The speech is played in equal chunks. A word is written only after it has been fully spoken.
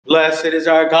Blessed is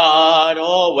our God,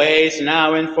 always,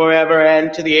 now and forever,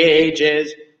 and to the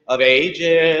ages of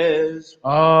ages.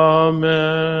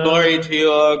 Amen. Glory to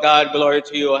you, O God, glory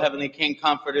to you, O heavenly King,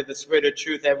 comforter, the Spirit of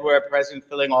truth, everywhere present,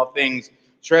 filling all things,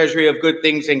 treasury of good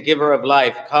things and giver of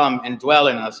life. Come and dwell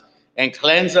in us, and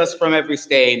cleanse us from every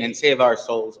stain, and save our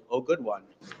souls, O good one.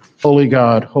 Holy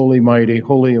God, holy mighty,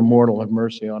 holy immortal, have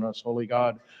mercy on us. Holy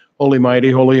God, holy mighty,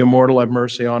 holy immortal, have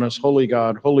mercy on us. Holy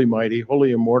God, holy mighty,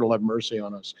 holy immortal, have mercy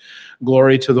on us.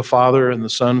 Glory to the Father, and the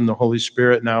Son, and the Holy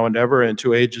Spirit, now and ever, and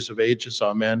to ages of ages.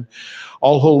 Amen.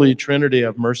 All Holy Trinity,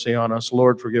 have mercy on us.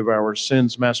 Lord, forgive our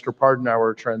sins. Master, pardon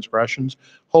our transgressions.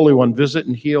 Holy One, visit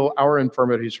and heal our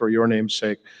infirmities for your name's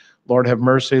sake. Lord, have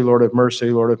mercy, Lord, have mercy,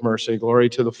 Lord, have mercy. Glory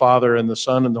to the Father, and the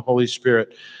Son, and the Holy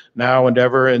Spirit, now and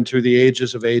ever, and to the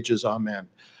ages of ages. Amen.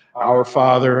 Our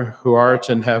Father, who art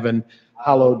in heaven,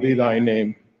 hallowed be thy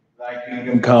name. Thy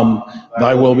kingdom come,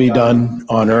 thy will be done,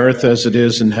 on earth as it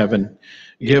is in heaven.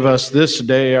 Give us this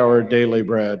day our daily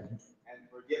bread.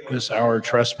 Forgive us our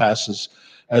trespasses,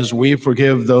 as we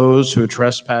forgive those who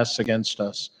trespass against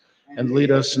us. And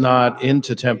lead us not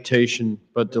into temptation,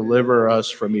 but deliver us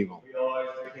from evil.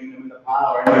 The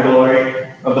power and the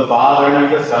glory of the Father, and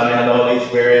of the Son, and of the Holy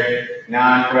Spirit,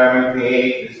 now and forever, and to the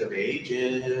ages of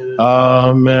ages.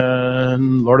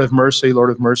 Amen. Lord have mercy, Lord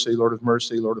have mercy, Lord have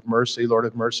mercy, Lord have mercy, Lord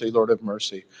have mercy, Lord have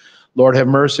mercy. Lord have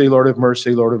mercy, Lord have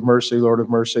mercy, Lord have mercy, Lord have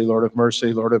mercy, Lord have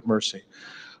mercy, Lord have mercy.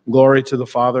 Glory to the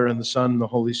Father, and the Son, and the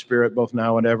Holy Spirit, both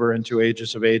now and ever, and to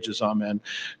ages of ages. Amen.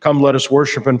 Come, let us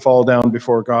worship and fall down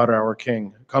before God, our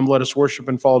King. Come, let us worship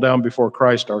and fall down before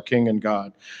Christ, our King and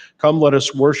God. Come, let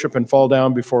us worship and fall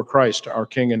down before Christ, our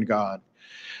King and God.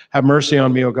 Have mercy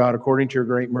on me, O God, according to your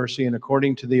great mercy, and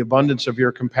according to the abundance of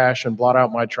your compassion, blot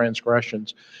out my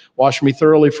transgressions. Wash me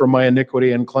thoroughly from my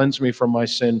iniquity, and cleanse me from my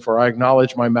sin, for I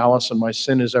acknowledge my malice, and my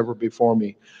sin is ever before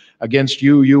me. Against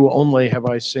you, you only have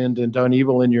I sinned and done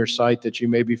evil in your sight, that you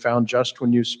may be found just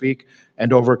when you speak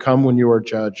and overcome when you are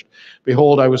judged.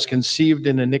 Behold, I was conceived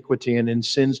in iniquity, and in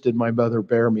sins did my mother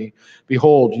bear me.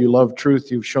 Behold, you love truth.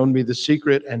 You've shown me the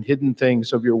secret and hidden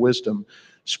things of your wisdom.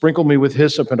 Sprinkle me with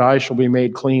hyssop, and I shall be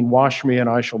made clean. Wash me, and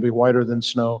I shall be whiter than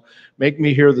snow. Make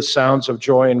me hear the sounds of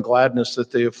joy and gladness, that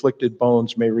the afflicted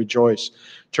bones may rejoice.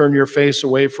 Turn your face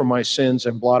away from my sins,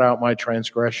 and blot out my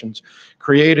transgressions.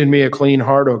 Create in me a clean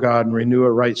heart, O God, and renew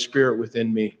a right spirit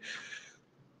within me.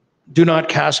 Do not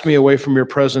cast me away from your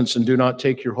presence, and do not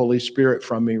take your Holy Spirit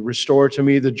from me. Restore to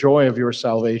me the joy of your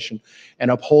salvation,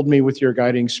 and uphold me with your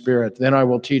guiding spirit. Then I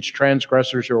will teach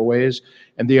transgressors your ways,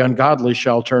 and the ungodly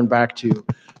shall turn back to you.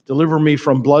 Deliver me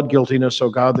from blood guiltiness, O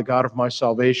God, the God of my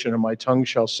salvation, and my tongue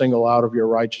shall sing aloud of your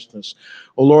righteousness.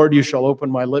 O Lord, you shall open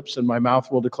my lips, and my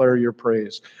mouth will declare your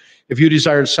praise. If you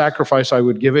desired sacrifice, I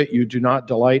would give it. You do not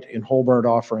delight in whole burnt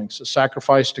offerings. A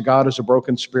sacrifice to God is a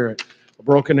broken spirit. A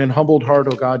broken and humbled heart,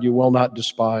 O God, you will not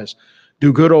despise.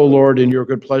 Do good, O Lord, in your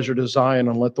good pleasure to Zion,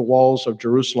 and let the walls of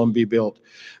Jerusalem be built.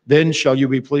 Then shall you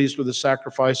be pleased with the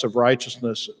sacrifice of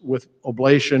righteousness, with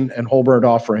oblation and whole burnt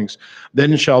offerings.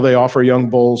 Then shall they offer young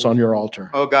bulls on your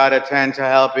altar. O God, attend to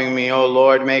helping me. O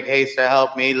Lord, make haste to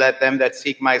help me. Let them that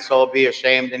seek my soul be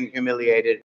ashamed and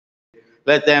humiliated.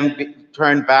 Let them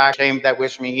turn back, shame that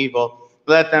wish me evil.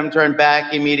 Let them turn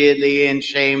back immediately in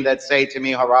shame that say to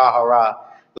me, hurrah, hurrah.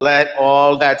 Let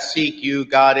all that seek you,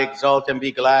 God, exult and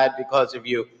be glad because of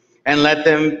you. And let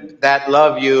them that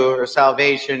love you, or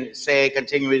salvation, say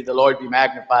continually, the Lord be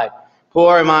magnified.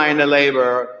 Poor am I and a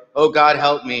laborer. O God,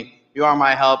 help me. You are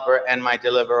my helper and my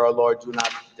deliverer. O Lord, do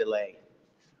not delay.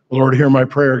 Lord, hear my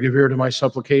prayer. Give ear to my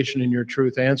supplication in your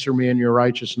truth. Answer me in your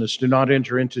righteousness. Do not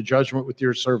enter into judgment with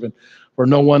your servant, for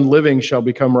no one living shall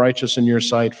become righteous in your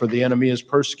sight. For the enemy has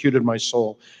persecuted my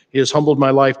soul. He has humbled my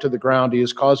life to the ground. He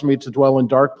has caused me to dwell in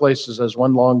dark places as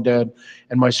one long dead,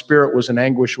 and my spirit was in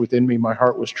anguish within me. My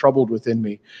heart was troubled within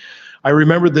me. I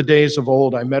remembered the days of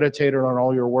old. I meditated on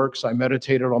all your works. I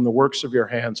meditated on the works of your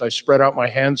hands. I spread out my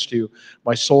hands to you.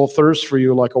 My soul thirsts for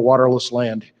you like a waterless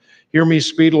land. Hear me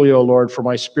speedily, O Lord, for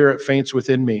my spirit faints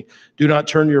within me. Do not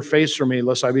turn your face from me,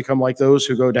 lest I become like those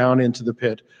who go down into the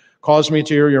pit. Cause me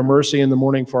to hear your mercy in the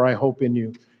morning, for I hope in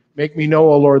you. Make me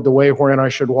know, O Lord, the way wherein I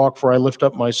should walk, for I lift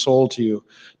up my soul to you.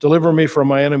 Deliver me from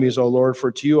my enemies, O Lord, for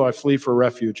to you I flee for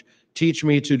refuge. Teach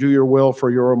me to do your will, for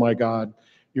you are my God.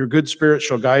 Your good spirit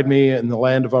shall guide me in the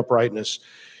land of uprightness.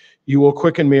 You will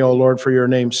quicken me, O Lord, for your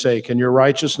name's sake. In your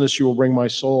righteousness you will bring my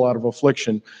soul out of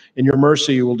affliction. In your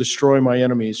mercy you will destroy my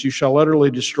enemies. You shall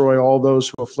utterly destroy all those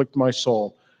who afflict my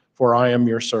soul, for I am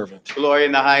your servant. Glory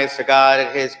in the highest to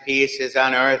God. His peace is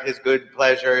on earth, his good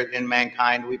pleasure in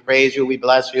mankind. We praise you, we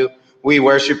bless you, we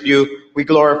worship you, we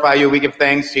glorify you, we give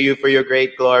thanks to you for your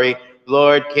great glory.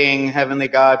 Lord, King, Heavenly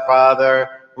God, Father,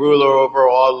 ruler over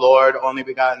all, Lord, only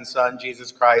begotten Son,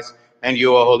 Jesus Christ, and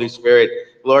you, O Holy Spirit.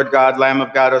 Lord God, Lamb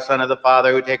of God, O Son of the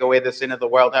Father, who take away the sin of the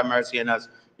world, have mercy on us.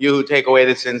 You who take away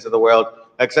the sins of the world,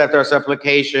 accept our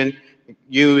supplication.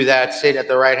 You that sit at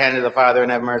the right hand of the Father,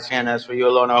 and have mercy on us. For you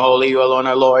alone are holy, you alone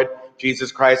are Lord,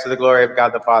 Jesus Christ, to the glory of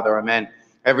God the Father. Amen.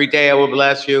 Every day I will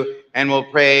bless you and will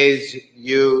praise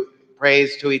you,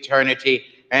 praise to eternity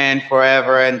and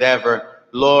forever and ever.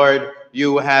 Lord,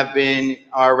 you have been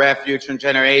our refuge from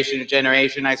generation to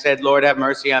generation. I said, Lord, have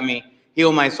mercy on me.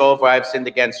 Heal my soul, for I have sinned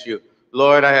against you.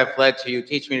 Lord, I have fled to you.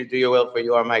 Teach me to do your will, for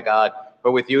you are my God.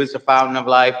 For with you is the fountain of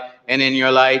life, and in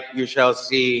your light we shall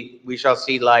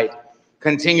see light.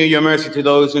 Continue your mercy to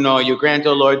those who know you. Grant,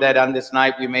 O Lord, that on this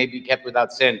night we may be kept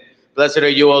without sin. Blessed are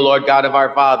you, O Lord, God of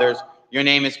our fathers. Your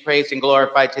name is praised and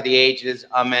glorified to the ages.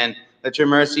 Amen. Let your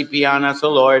mercy be on us, O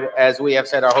Lord, as we have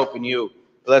set our hope in you.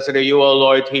 Blessed are you, O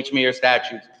Lord, teach me your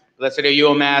statutes. Blessed are you,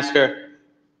 O Master,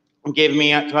 give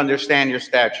me to understand your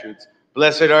statutes.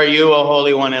 Blessed are you, O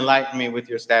Holy One, enlighten me with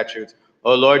your statutes.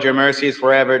 O Lord, your mercy is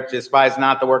forever. Despise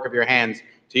not the work of your hands.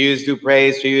 To you is due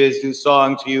praise, to you is due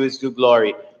song, to you is due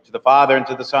glory. To the Father, and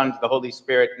to the Son, and to the Holy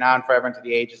Spirit, now and forever, and to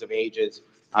the ages of ages.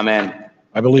 Amen.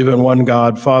 I believe in one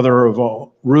God, Father of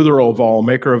all, ruler of all,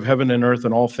 maker of heaven and earth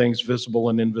and all things visible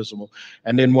and invisible,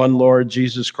 and in one Lord,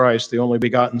 Jesus Christ, the only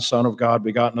begotten Son of God,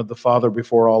 begotten of the Father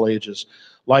before all ages,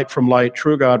 light from light,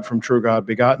 true God from true God,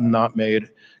 begotten, not made,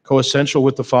 coessential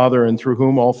with the Father, and through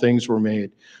whom all things were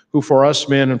made, who for us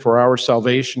men and for our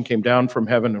salvation came down from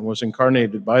heaven and was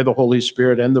incarnated by the Holy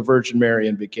Spirit and the Virgin Mary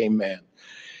and became man,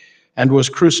 and was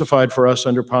crucified for us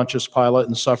under Pontius Pilate,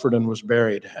 and suffered and was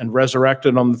buried, and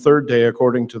resurrected on the third day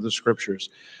according to the Scriptures,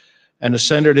 and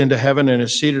ascended into heaven, and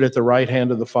is seated at the right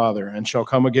hand of the Father, and shall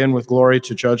come again with glory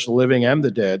to judge the living and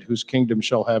the dead, whose kingdom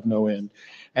shall have no end.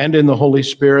 And in the Holy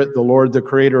Spirit, the Lord, the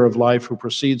creator of life, who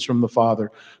proceeds from the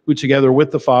Father, who together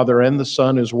with the Father and the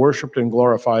Son is worshiped and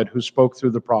glorified, who spoke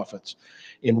through the prophets.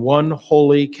 In one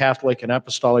holy, Catholic, and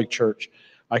apostolic church,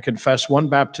 I confess one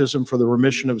baptism for the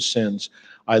remission of sins.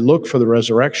 I look for the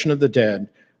resurrection of the dead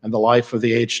and the life of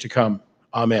the age to come.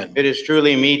 Amen. It is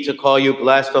truly meet to call you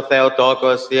blessed, O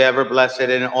Theotokos, the ever-blessed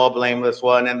and all blameless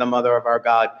one, and the mother of our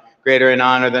God, greater in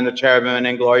honor than the cherubim, and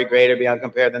in glory greater beyond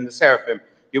compare than the seraphim.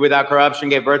 You without corruption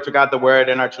gave birth to God the Word,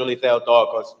 and are truly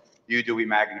Theotokos. You do we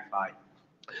magnify.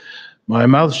 My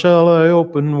mouth shall I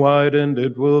open wide, and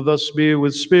it will thus be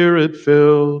with spirit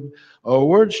filled. A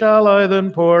word shall I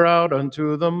then pour out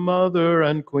unto the Mother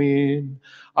and Queen.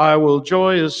 I will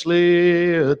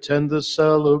joyously attend the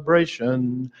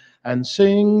celebration, and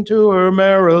sing to her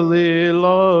merrily,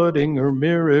 lauding her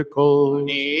miracles.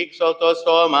 Νίξ το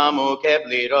στόμα μου και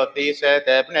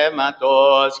πληρωθήσετε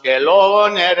πνεύματος, και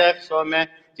λόγον ερεύσομαι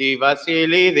τη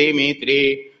Βασίλη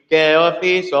Δημητρή, και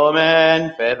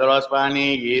οφείσομεν Φέδρος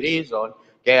πανηγυρίζων,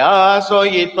 και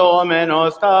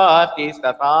ασογητόμενος ταύτης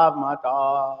τα θαύματα.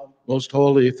 Most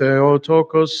holy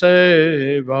Theotokos,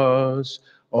 save us.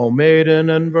 O maiden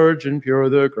and virgin pure,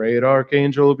 the great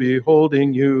archangel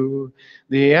beholding you,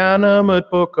 the animate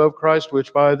book of Christ,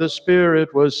 which by the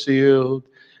Spirit was sealed,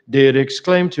 did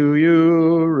exclaim to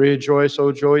you, rejoice,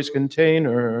 O joy's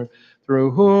container,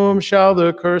 through whom shall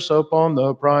the curse upon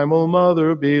the primal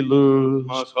mother be loosed.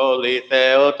 Most holy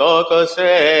Theotokos,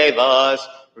 save us.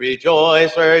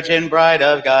 Rejoice, Virgin Bride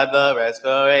of God, the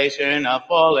restoration of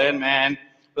fallen man,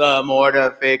 the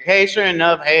mortification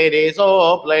of Hades,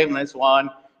 O blameless one,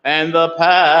 and the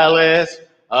palace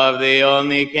of the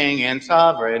only King and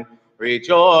Sovereign.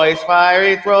 Rejoice,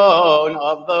 fiery throne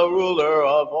of the ruler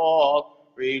of all.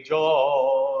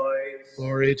 Rejoice.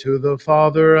 Glory to the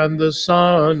Father, and the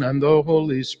Son, and the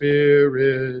Holy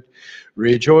Spirit.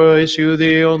 Rejoice, you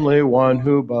the only one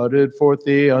who budded forth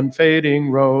the unfading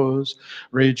rose.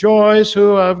 Rejoice,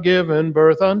 who have given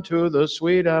birth unto the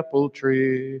sweet apple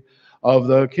tree of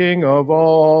the King of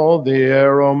all, the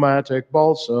aromatic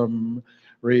balsam.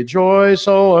 Rejoice,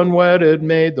 O unwedded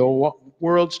maid, the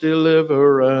world's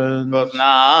deliverance. Both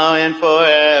now and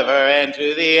forever, and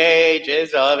to the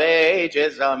ages of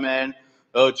ages. Amen.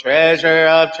 O treasure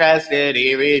of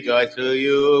chastity, rejoice, to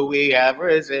you we have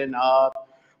risen up.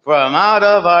 From out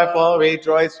of our fall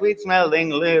rejoice,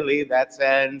 sweet-smelling lily that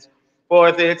sends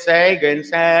forth its fragrant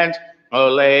scent. O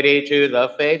Lady, to the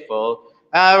faithful,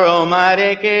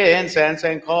 aromatic incense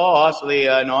and costly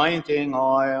anointing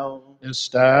oil.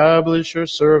 Establish your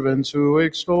servants who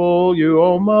extol you,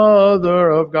 O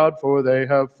Mother of God, for they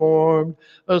have formed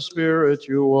a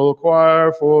spiritual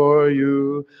choir for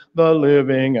you, the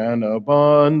living and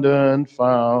abundant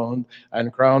fount,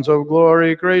 and crowns of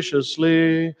glory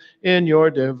graciously in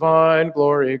your divine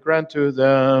glory grant to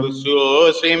them.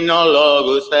 Sus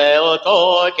hymnologus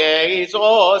Theotoke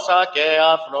isosake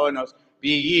aphronos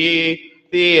pii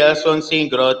Thieson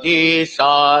syncrotis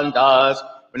santas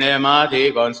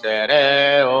pneumaticon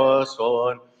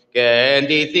stereoson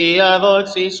Candithia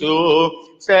voxisu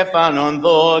Stephanon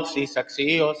voxis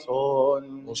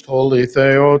axioson. Most holy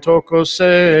Theotokos,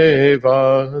 save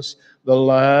us. The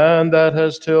land that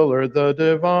has tillered the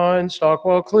divine stock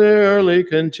while clearly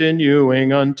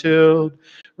continuing untilled.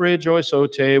 Rejoice, O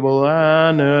table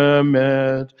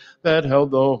animate that held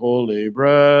the holy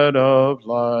bread of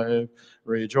life.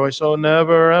 Rejoice, O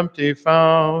never empty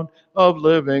fount of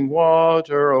living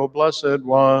water, O blessed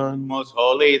one. Most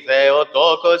holy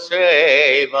Theotokos,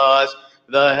 save us.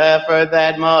 The heifer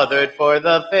that mothered for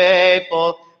the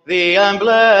faithful, the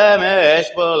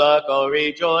unblemished bullock, oh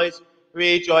rejoice,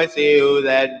 rejoice, you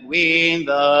that weaned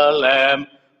the Lamb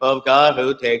of God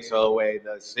who takes away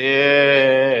the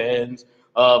sins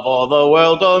of all the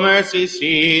world, O mercy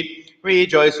seat,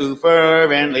 rejoice who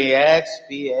fervently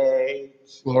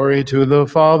expiates. Glory to the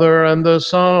Father, and the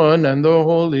Son, and the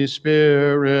Holy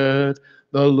Spirit.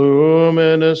 The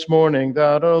luminous morning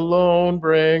that alone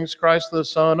brings Christ the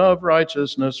Son of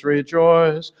righteousness,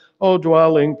 rejoice. O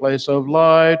dwelling place of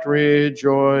light,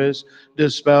 rejoice.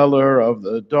 Dispeller of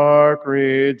the dark,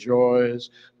 rejoice.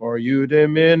 For you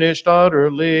diminished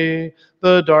utterly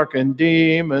the darkened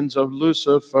demons of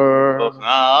Lucifer. Both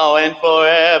now and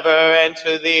forever, and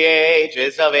to the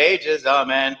ages of ages,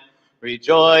 amen.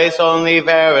 Rejoice, only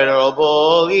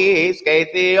veritable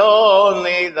Eastgate, the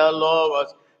only the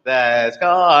Logos that has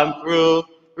come through.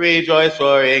 Rejoice,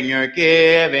 for in your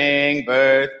giving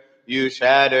birth, you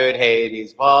shattered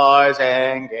Hades' bars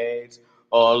and gates.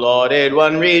 O lauded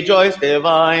one, rejoice,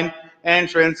 divine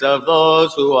entrance of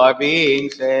those who are being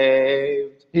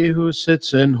saved. He who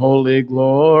sits in holy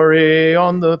glory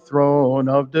on the throne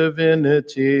of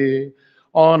divinity,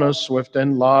 on a swift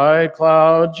and light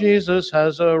cloud, Jesus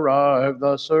has arrived,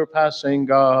 the surpassing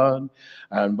God,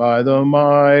 and by the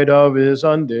might of his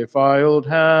undefiled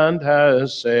hand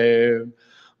has saved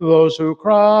those who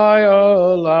cry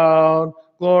aloud,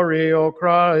 glory, O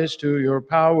Christ, to your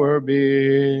power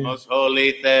be. Most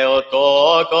holy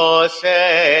Theotokos,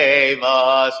 save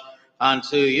us.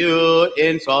 Unto you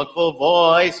in soulful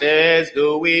voices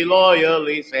do we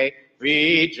loyally say,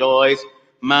 rejoice.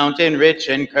 Mountain rich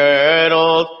and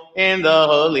curdled in the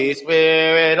Holy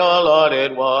Spirit, O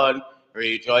lauded one.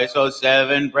 Rejoice, O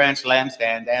seven-branched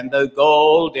lampstand and the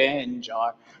golden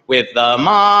jar, with the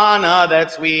manna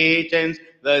that sweetens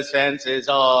the senses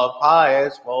of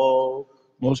pious folk.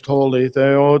 Most holy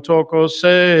Theotokos,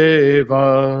 save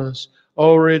us.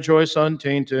 O rejoice,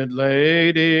 untainted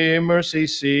Lady, mercy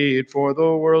seat for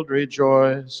the world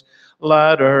rejoice.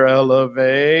 Ladder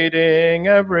elevating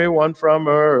everyone from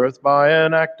earth by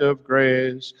an act of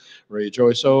grace.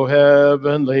 Rejoice, O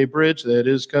heavenly bridge that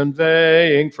is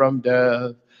conveying from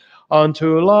death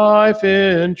unto life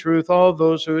in truth all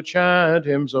those who chant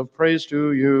hymns of praise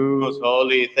to you. Most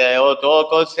holy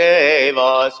Theotokos, save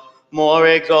us. More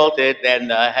exalted than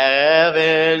the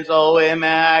heavens, O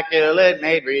immaculate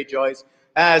maid, rejoice,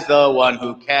 as the one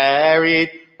who carried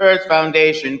earth's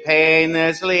foundation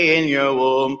painlessly in your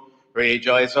womb.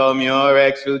 Rejoice, O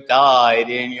Murex, who died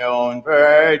in your own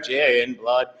virgin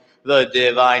blood, the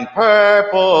divine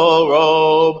purple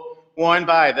robe worn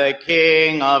by the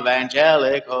King of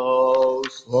angelic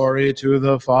hosts. Glory to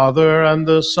the Father, and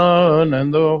the Son,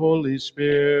 and the Holy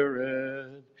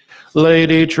Spirit.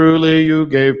 Lady, truly you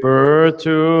gave birth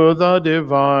to the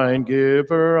divine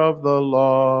giver of the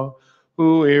law,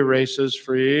 who erases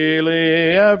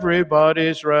freely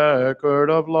everybody's record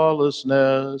of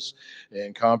lawlessness,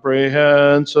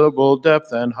 incomprehensible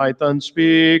depth and height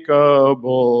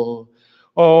unspeakable.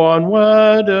 O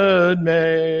unwedded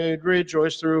maid,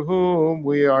 rejoice, through whom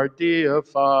we are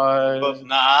deified. Both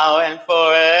now and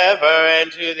forever,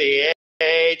 and to the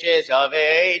ages of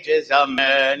ages,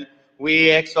 amen.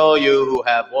 We extol you who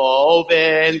have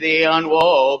woven the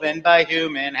unwoven by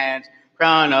human hands,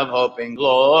 crown of hope and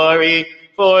glory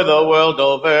for the world,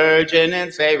 O Virgin,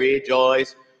 and say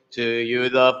rejoice. To you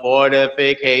the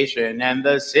fortification and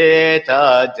the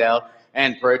citadel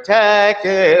and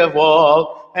protective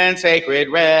wall and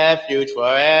sacred refuge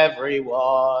for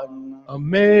everyone.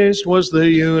 Amazed was the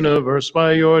universe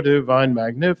by your divine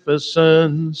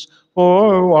magnificence,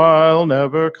 for while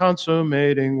never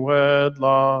consummating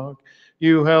wedlock,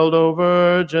 You held, O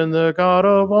Virgin, the God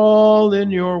of all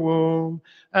in your womb,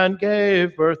 and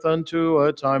gave birth unto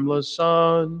a timeless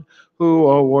Son, who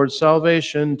awards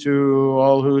salvation to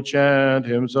all who chant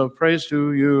hymns of praise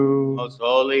to you. Most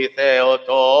holy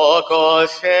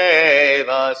Theotokos, save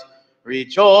us.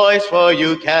 Rejoice, for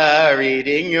you carried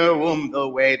in your womb the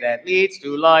way that leads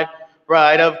to life.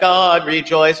 Bride of God,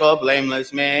 rejoice, O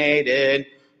blameless maiden,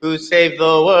 who saved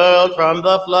the world from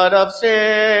the flood of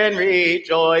sin.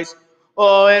 Rejoice,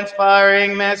 O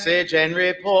inspiring message and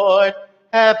report,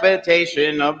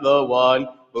 habitation of the one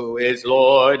who is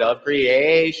Lord of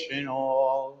creation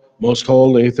all. Most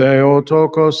holy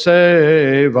Theotokos,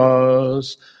 save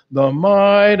us, the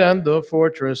might and the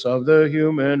fortress of the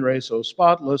human race, O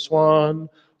spotless one.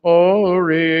 O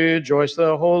rejoice,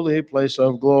 the holy place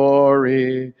of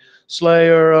glory,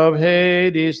 slayer of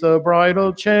Hades, the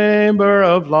bridal chamber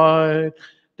of light,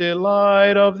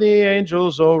 delight of the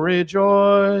angels, O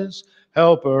rejoice,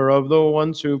 helper of the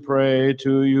ones who pray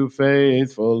to you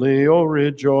faithfully, O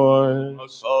rejoice.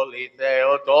 Most holy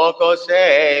Theotokos,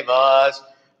 save us.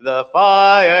 The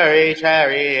fiery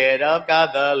chariot of God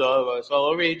the Logos,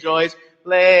 oh rejoice,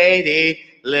 Lady,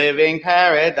 living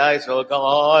paradise, O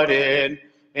garden,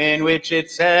 in which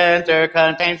its center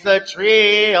contains the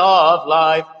tree of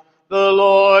life, the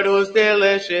Lord whose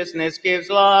deliciousness gives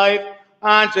life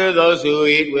unto those who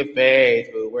eat with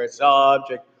faith, who were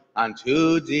subject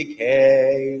unto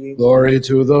decay. Glory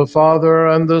to the Father,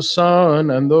 and the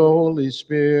Son, and the Holy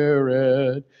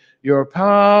Spirit. Your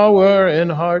power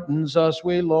enheartens us,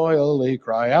 we loyally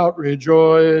cry out,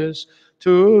 rejoice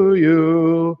to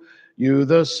you. You,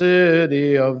 the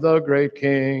city of the great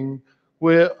King,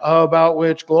 about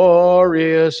which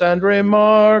glorious and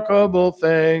remarkable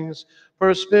things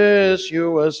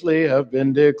perspicuously have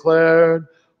been declared,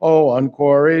 O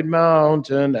unquarried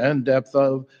mountain and depth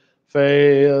of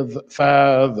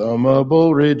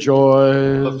fathomable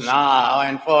rejoice. Both now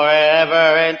and forever,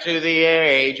 and to the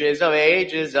ages of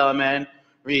ages, amen.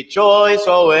 Rejoice,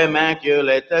 O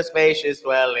immaculate, the spacious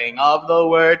dwelling of the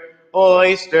word,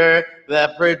 oyster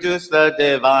that produced the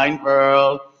divine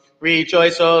pearl.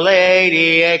 Rejoice, O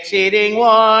Lady, exceeding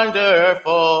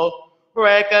wonderful,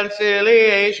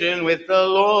 reconciliation with the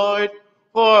Lord,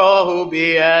 for all who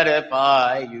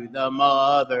beatify you, the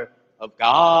Mother of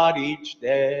God each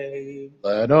day.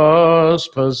 Let us,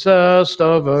 possessed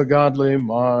of a godly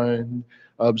mind,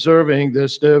 observing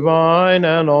this divine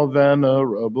and all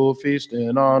venerable feast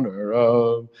in honor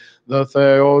of the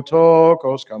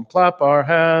Theotokos, come clap our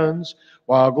hands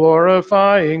while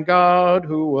glorifying God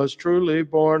who was truly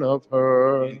born of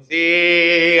her.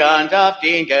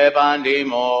 Ανταυτήν και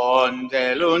παντιμών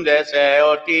τελούντες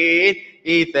εορτήν,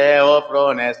 η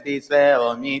Θεοφρόνες της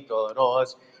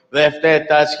Θεομήτωρος,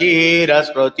 δευτέτας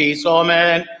χείρας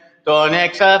πρωτίσομεν, τον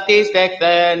εξ αυτής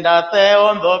τεκθέντα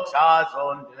Θεόν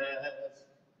δοξάζοντες.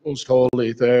 Most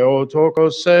holy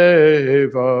Theotokos,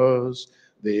 save us,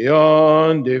 the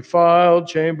undefiled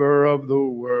chamber of the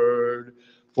Word,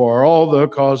 for all the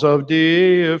cause of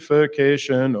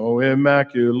deification, O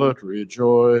Immaculate,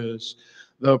 rejoice.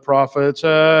 The prophets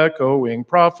echoing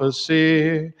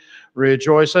prophecy,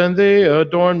 rejoice in the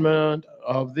adornment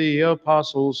of the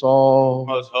apostles all.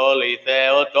 Most holy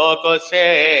Theotokos,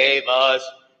 save us.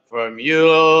 From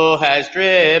you has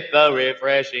dripped the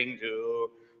refreshing dew,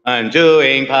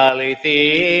 undoing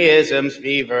polytheism's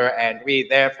fever, and we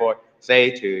therefore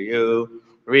say to you,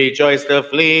 rejoice the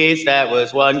fleece that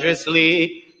was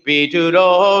wondrously bedewed,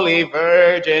 O Holy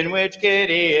Virgin, which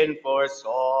Gideon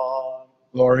foresaw.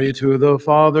 Glory to the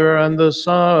Father, and the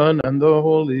Son, and the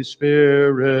Holy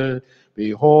Spirit.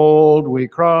 Behold, we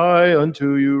cry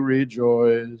unto you,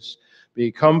 rejoice.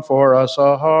 Become for us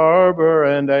a harbor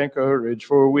and anchorage,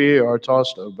 for we are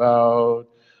tossed about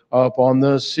upon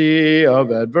the sea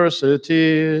of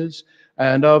adversities,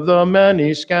 and of the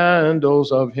many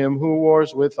scandals of him who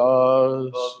wars with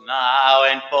us. Both now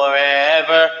and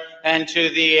forever, and to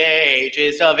the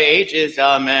ages of ages,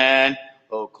 amen.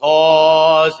 O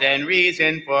cause and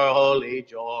reason for holy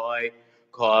joy,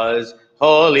 cause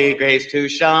holy grace to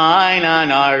shine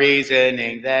on our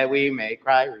reasoning, that we may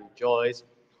cry rejoice.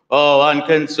 O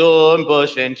unconsumed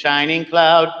bush and shining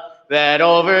cloud, that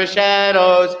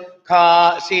overshadows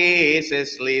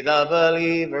ceaselessly the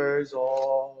believers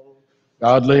all.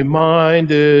 Godly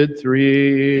minded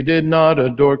three did not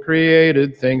adore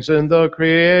created things in the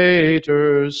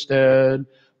Creator's stead,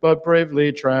 but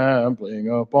bravely trampling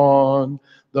upon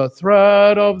the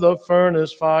thread of the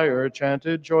furnace fire,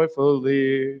 chanted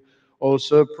joyfully, O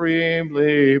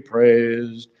supremely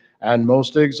praised and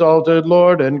most exalted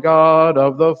Lord and God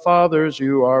of the fathers,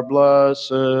 you are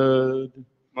blessed.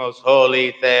 Most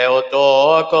holy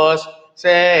Theotokos,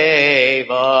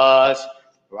 save us.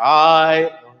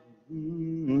 Bride,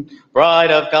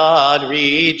 Bride of God,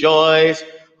 rejoice,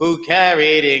 who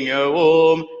carried in your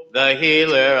womb the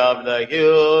healer of the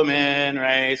human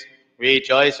race.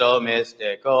 Rejoice, O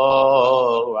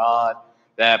mystical rod,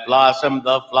 that blossomed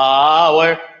the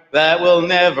flower that will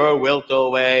never wilt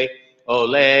away. O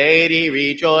Lady,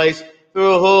 rejoice,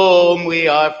 through whom we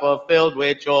are fulfilled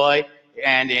with joy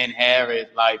and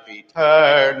inherit life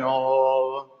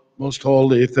eternal. Most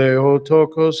holy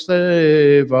Theotokos,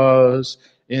 save us.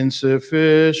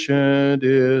 Insufficient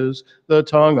is the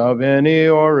tongue of any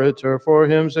orator for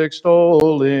hymns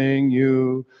extolling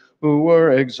you, who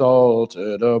were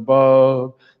exalted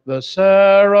above the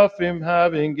seraphim,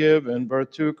 having given birth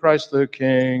to Christ the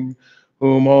King,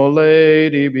 whom, O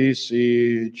Lady,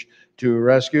 beseech to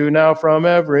rescue now from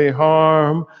every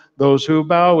harm those who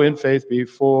bow in faith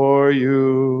before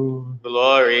you.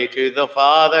 Glory to the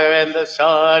Father, and the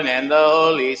Son, and the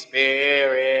Holy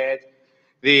Spirit.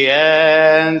 The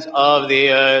ends of the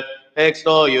earth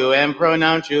extol you and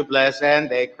pronounce you blessed, and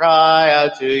they cry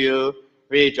out to you.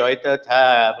 Rejoice, the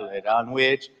tablet on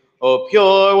which, O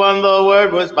pure one, the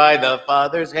word was by the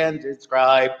Father's hand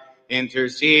inscribed.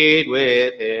 Intercede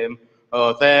with him,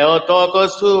 O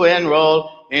Theotokos, to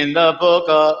enroll in the book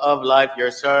of life your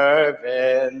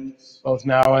servants. Both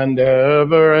now and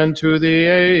ever, and to the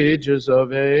ages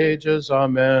of ages.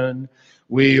 Amen.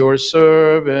 We, your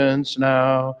servants,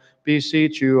 now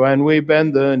beseech you, and we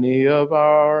bend the knee of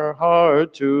our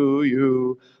heart to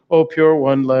you. O pure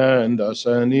one, lend us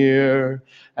an ear,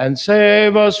 and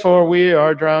save us, for we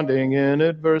are drowning in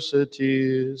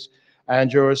adversities.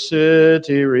 And your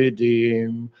city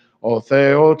redeem, O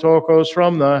Theotokos,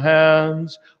 from the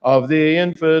hands of the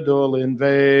infidel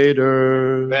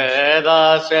invaders.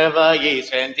 Veda seva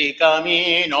yisenti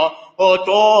camino, o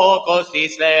tokos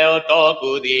tis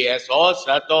Theotoku dies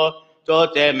osato,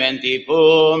 totementi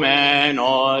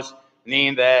pumenos,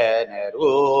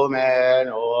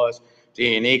 ninvenerumenos,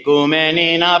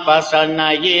 tinicumenina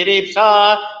pasanna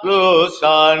yiripsa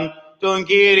lusan,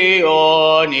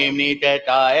 tunkirion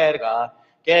imniteta erga,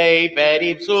 que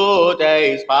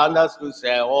peripsute pandas tu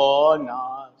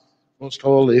seonas. Most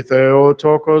holy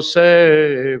Theotokos,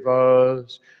 save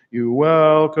us. You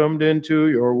welcomed into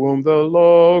your womb the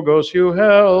Logos. You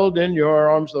held in your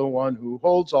arms the one who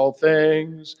holds all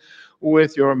things.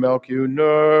 With your milk you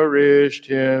nourished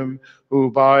him,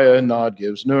 who by a nod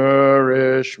gives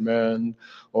nourishment.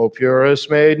 O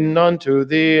purest maiden unto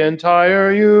the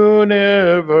entire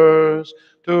universe,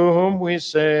 to whom we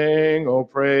sing, O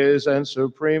praise and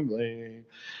supremely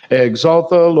exalt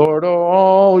the Lord, O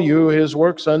all you, his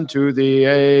works unto the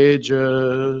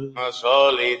ages. Most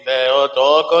holy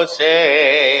Theotokos,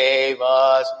 save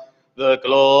us. The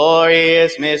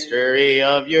glorious mystery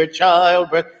of your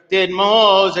childbirth did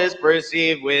Moses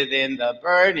perceive within the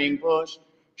burning bush.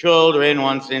 Children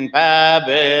once in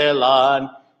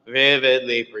Babylon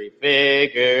vividly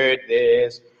prefigured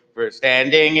this. For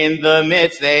standing in the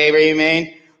midst they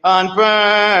remained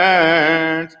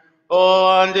unburnt.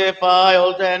 O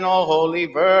undefiled and O holy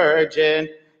Virgin,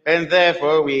 and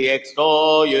therefore we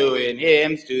extol you in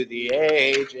hymns to the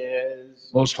ages.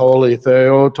 Most holy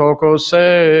Theotokos,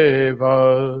 save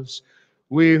us.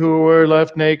 We who were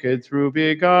left naked through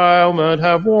beguilement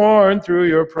have worn through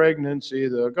your pregnancy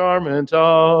the garment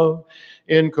of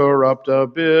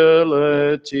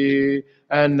incorruptibility.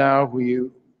 And now we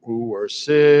who were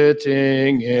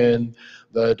sitting in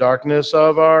the darkness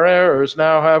of our errors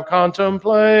now have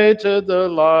contemplated the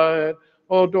light,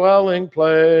 O dwelling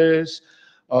place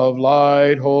of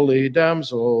light, holy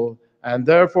damsel, and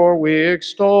therefore we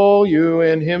extol you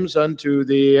in hymns unto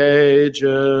the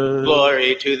ages.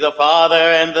 Glory to the Father,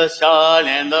 and the Son,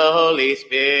 and the Holy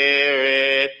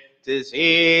Spirit.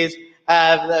 Disease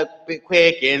have the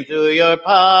quickened through your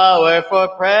power, for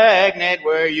pregnant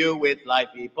were you with life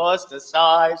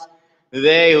hypostasized.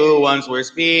 They who once were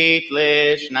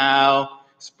speechless now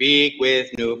speak with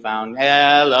newfound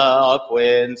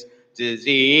eloquence.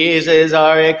 Diseases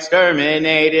are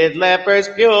exterminated, lepers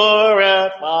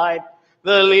purified,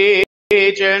 the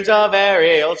legions of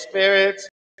aerial spirits,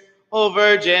 O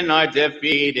Virgin, are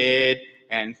defeated,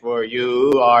 and for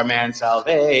you are man's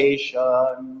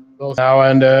salvation. Both now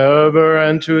and ever,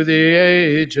 and to the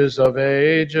ages of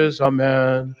ages.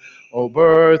 Amen. O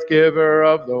birth giver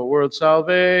of the world,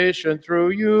 salvation,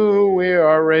 through you we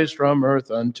are raised from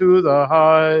earth unto the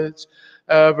heights.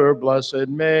 Ever blessed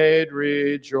Maid,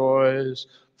 rejoice,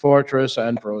 fortress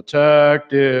and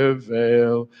protective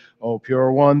veil. O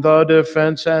pure one, the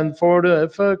defense and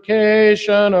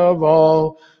fortification of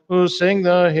all who sing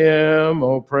the hymn,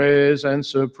 O praise, and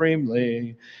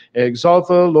supremely exalt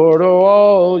the Lord, O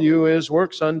all you his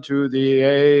works unto the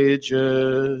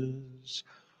ages.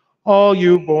 All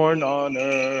you born on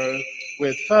earth,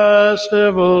 with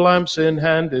festival lamps in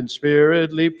hand, in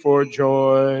spirit leap for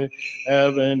joy.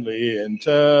 Heavenly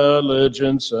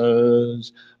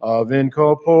intelligences of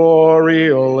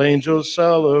incorporeal angels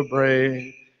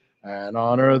celebrate and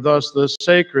honor thus the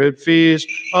sacred feast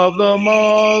of the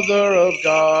Mother of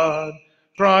God,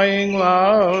 crying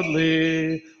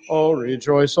loudly, "Oh,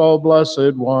 rejoice, all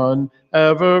blessed one,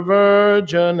 ever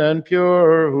virgin and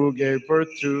pure, who gave birth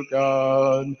to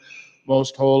God.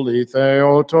 Most holy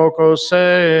Theotokos,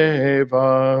 save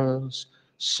us,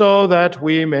 so that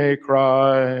we may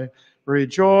cry,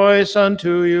 rejoice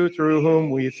unto you, through whom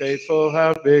we faithful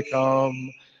have become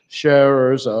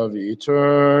sharers of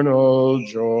eternal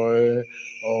joy.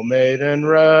 O maiden,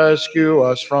 rescue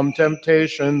us from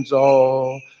temptations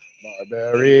all,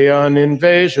 barbarian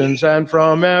invasions, and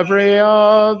from every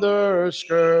other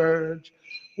scourge,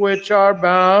 which are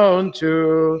bound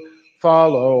to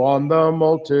follow on the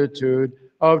multitude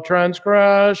of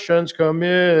transgressions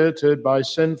committed by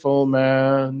sinful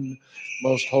man.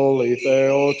 Most holy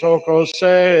Theotokos,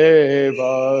 save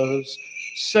us,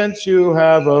 since you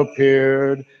have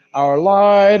appeared, our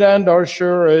light and our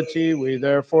surety. We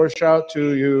therefore shout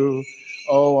to you,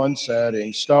 O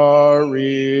unsetting star,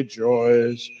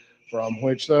 rejoice, from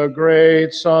which the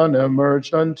great sun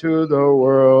emerged unto the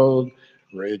world.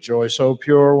 Rejoice, O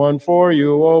pure one, for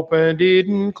you opened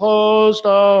Eden closed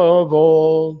of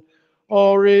old.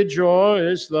 O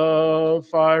rejoice, the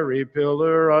fiery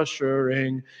pillar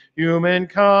ushering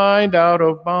humankind out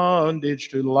of bondage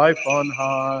to life on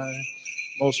high.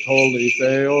 Most holy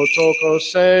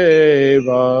Theotokos, save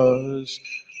us.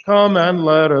 Come and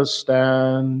let us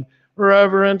stand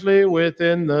reverently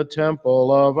within the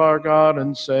temple of our God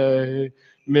and say,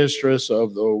 Mistress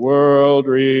of the world,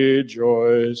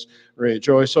 rejoice.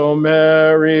 Rejoice, O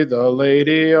Mary, the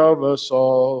Lady of us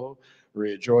all.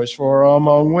 Rejoice, for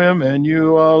among women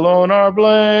you alone are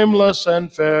blameless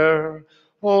and fair.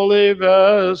 Holy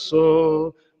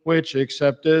vessel, which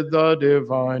accepted the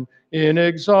divine,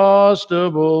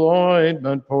 inexhaustible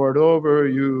ointment poured over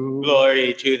you.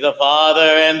 Glory to the Father,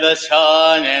 and the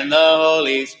Son, and the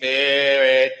Holy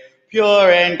Spirit, pure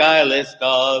and guileless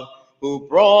dove, who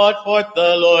brought forth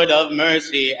the Lord of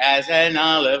mercy as an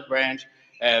olive branch,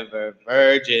 ever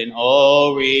virgin,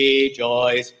 oh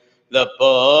rejoice. The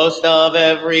boast of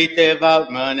every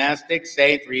devout monastic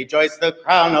saint, rejoice. The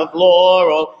crown of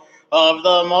laurel of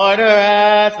the martyr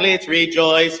athletes,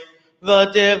 rejoice. The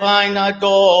divine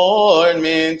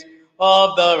adornment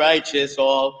of the righteous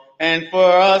all, and for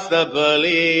us the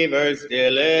believers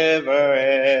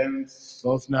deliverance.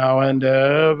 Both now and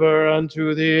ever,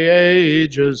 unto the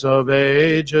ages of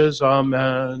ages.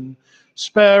 Amen.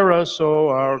 Spare us, O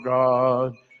our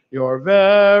God, your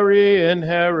very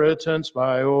inheritance,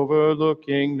 by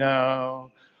overlooking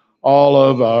now all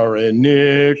of our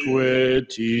iniquities.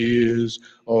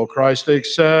 O Christ,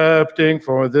 accepting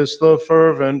for this the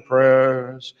fervent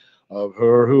prayers of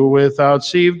her who without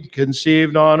seed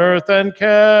conceived on earth and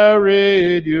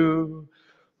carried you,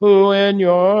 who in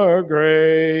your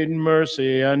great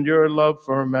mercy and your love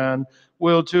for man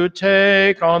will to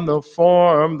take on the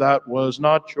form that was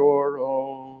not your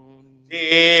own.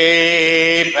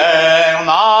 Ipermacho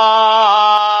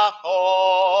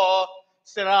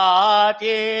stratigota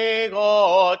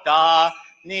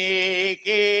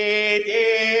nikitiria.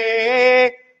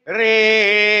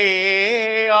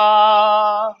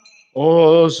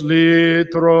 Os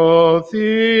litrothisa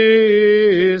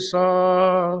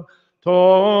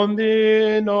ton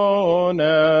non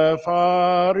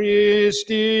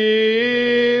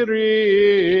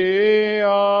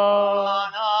efaristiria.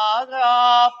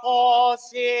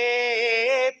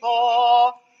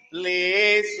 Anagraposito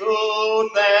lisuteo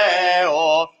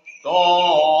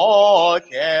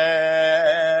toke.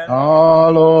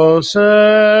 Alos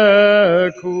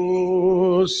ecus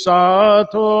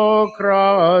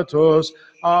Satokratos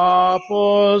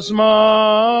apos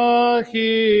machiton.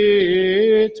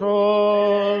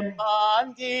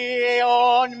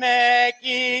 Andion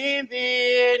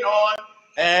mekindinon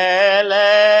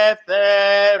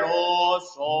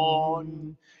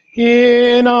eleftheroson.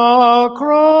 In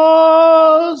acrososi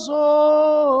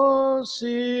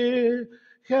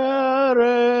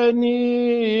here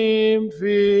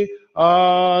nymphi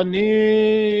a An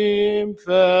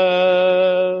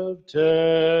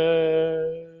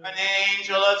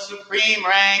angel of supreme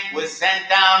rank was sent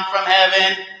down from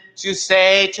heaven to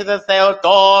say to the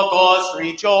Theotokos,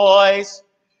 rejoice.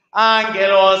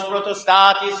 Angelos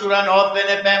protostatis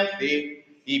uranothen epemphi,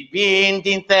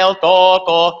 Ipindin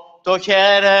Theotoko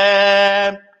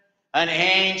Tocherem. An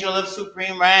angel of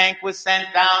supreme rank was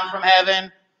sent down from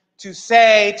heaven to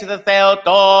say to the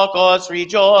Theotokos,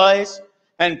 rejoice,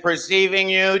 and perceiving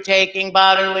you taking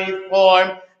bodily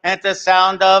form at the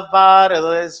sound of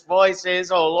bodiless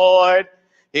voices, O Lord,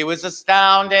 he was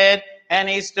astounded, and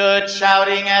he stood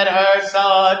shouting at her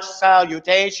such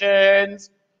salutations.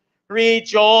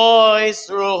 Rejoice,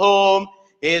 through whom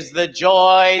is the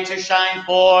joy to shine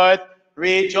forth.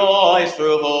 Rejoice,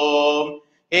 through whom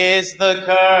is the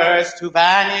curse to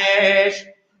vanish.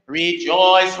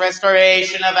 Rejoice,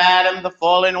 restoration of Adam, the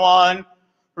fallen one.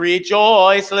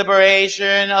 Rejoice,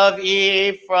 liberation of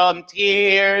Eve from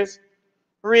tears.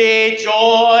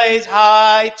 Rejoice,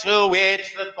 height to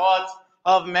which the thoughts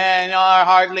of men are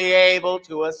hardly able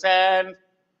to ascend.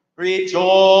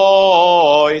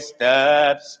 Rejoice,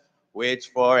 steps which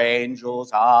for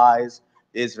angels' eyes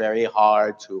is very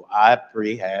hard to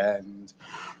apprehend.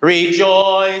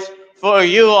 Rejoice, for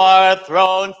you are a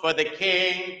throne for the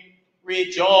King.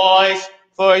 Rejoice,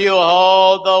 for you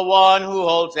hold the one who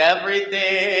holds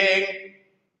everything.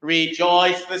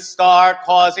 Rejoice, the star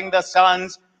causing the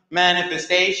sun's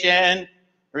manifestation.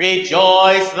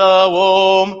 Rejoice, the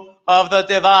womb of the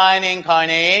divine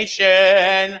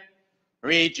incarnation.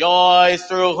 Rejoice,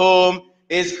 through whom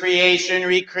is creation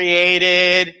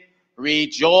recreated.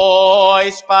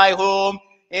 Rejoice, by whom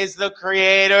is the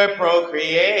Creator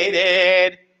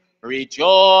procreated.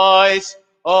 Rejoice,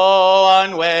 O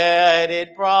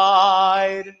unwedded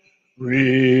bride. Rejoice,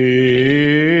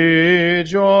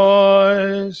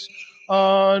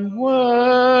 unwedded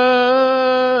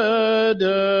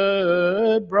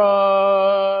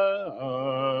bride.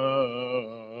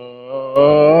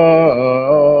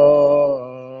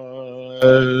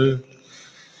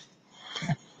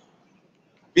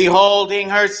 Beholding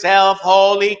herself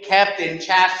wholly kept in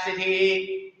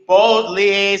chastity,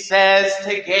 boldly says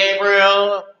to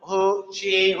Gabriel,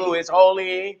 she who is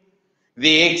holy,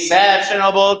 the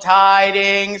exceptionable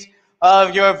tidings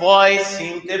of your voice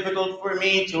seem difficult for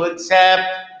me to accept.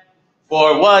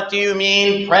 For what do you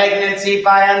mean, pregnancy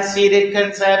by unseated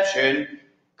conception,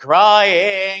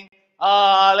 crying,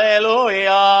 Alleluia?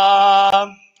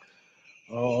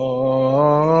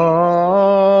 Alleluia.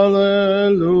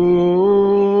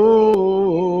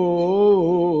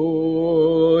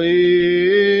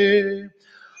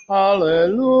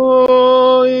 Alleluia.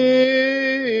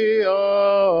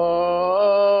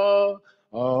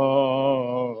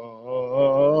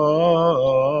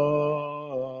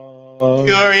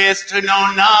 Curious to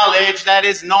know knowledge that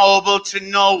is noble to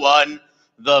no one,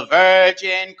 the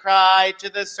Virgin cried to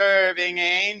the serving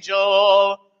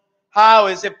angel, how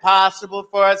is it possible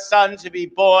for a son to be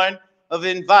born of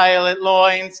inviolate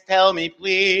loins? Tell me,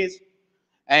 please.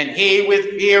 And he with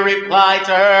fear replied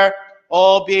to her,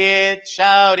 albeit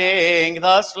shouting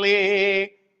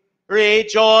thusly,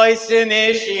 rejoice,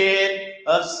 initiate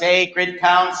of sacred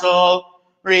counsel.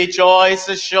 Rejoice,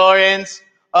 assurance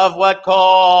of what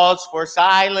calls for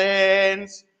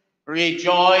silence.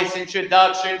 Rejoice,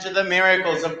 introduction to the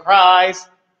miracles of Christ.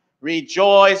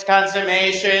 Rejoice,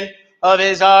 consummation of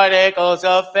his articles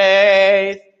of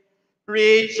faith.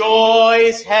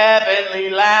 Rejoice, heavenly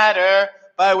ladder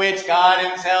by which God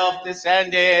himself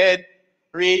descended.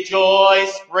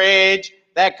 Rejoice, bridge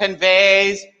that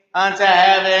conveys unto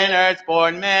heaven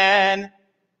earthborn men.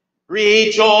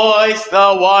 Rejoice,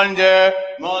 the wonder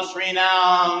most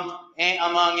renowned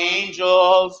among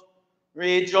angels.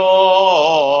 Rejoice,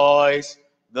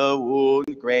 the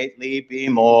wound greatly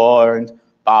bemourned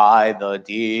by the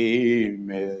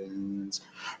demons.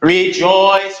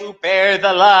 Rejoice, who bear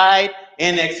the light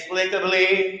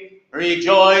inexplicably.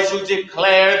 Rejoice, who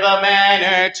declare the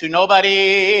manner to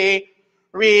nobody.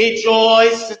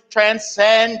 Rejoice,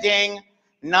 transcending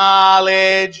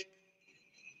knowledge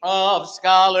of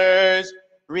scholars.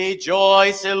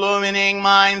 Rejoice, illumining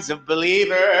minds of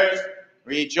believers.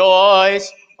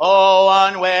 Rejoice, O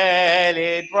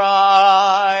unwedded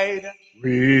bride.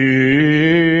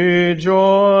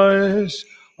 Rejoice,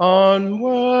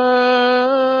 unwedded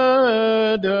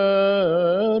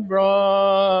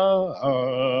bride.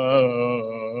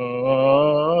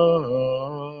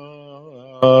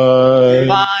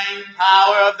 Divine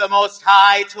power of the Most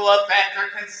High to effect her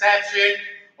conception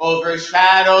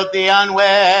overshadowed the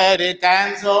unwedded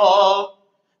damsel,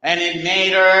 and it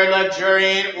made her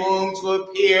luxuriant womb to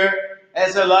appear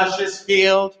as a luscious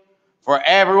field for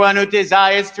everyone who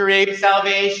desires to reap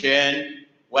salvation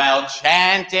while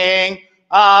chanting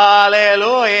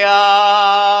Alleluia.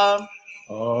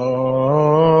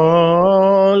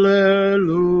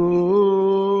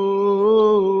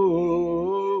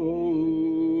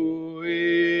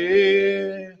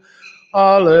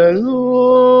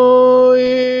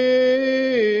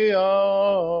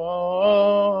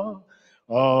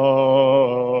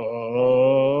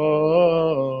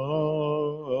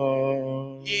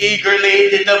 Eagerly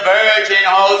did the virgin,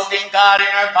 hosting God in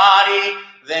her body,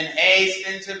 then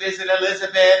hasten to visit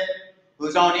Elizabeth,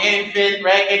 whose own infant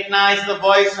recognized the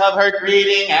voice of her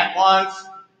greeting at once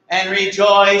and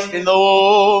rejoiced in the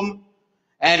womb.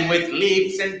 And with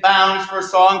leaps and bounds for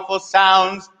songful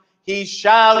sounds, he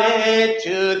shouted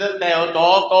to the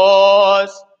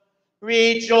Theotokos,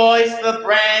 "Rejoice the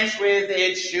branch with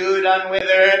its shoot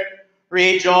unwithered,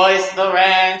 rejoice the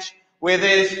ranch with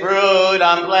its fruit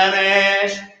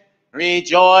unblemished.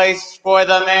 Rejoice for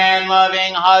the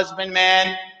man-loving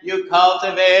husbandman you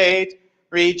cultivate.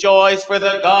 Rejoice for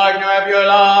the gardener of your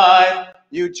life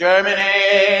you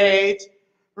germinate.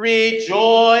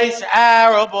 Rejoice,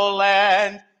 arable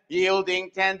land,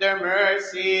 yielding tender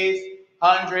mercies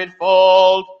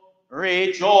hundredfold.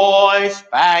 Rejoice,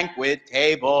 banquet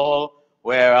table,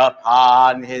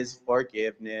 whereupon his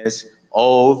forgiveness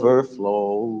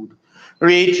overflowed.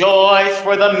 Rejoice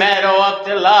for the meadow of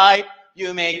delight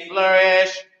you make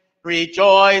flourish.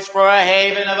 Rejoice for a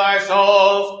haven of our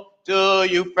souls do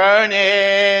you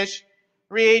furnish.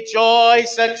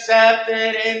 Rejoice,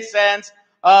 accepted incense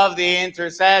of the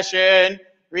intercession.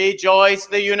 Rejoice,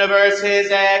 the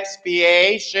universe's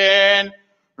expiation.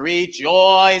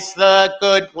 Rejoice, the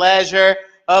good pleasure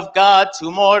of God to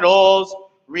mortals.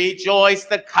 Rejoice,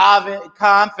 the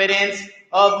confidence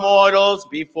of mortals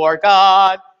before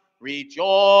God.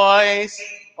 Rejoice,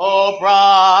 O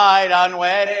bride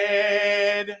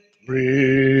unwedded.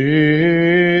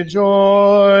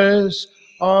 Rejoice,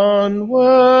 unwedded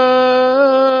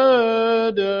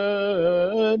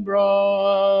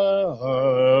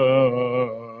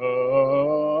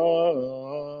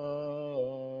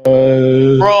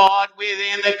bride. Brought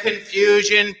within the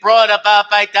confusion brought about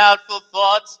by doubtful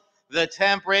thoughts, the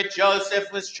temperate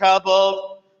Joseph was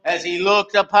troubled as he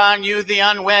looked upon you, the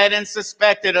unwed, and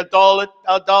suspected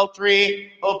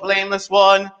adultery, O blameless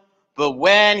one. But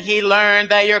when he learned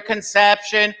that your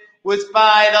conception was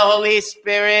by the Holy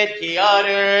Spirit, he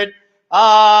uttered,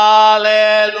 Alleluia.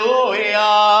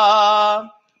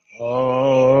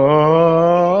 Alleluia.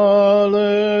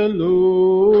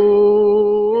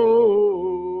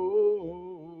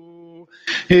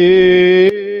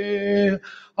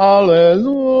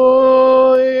 Alleluia.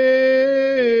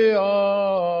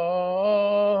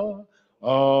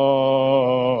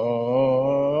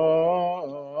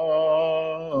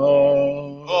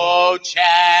 O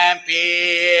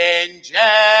champion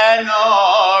general,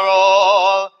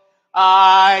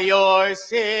 I your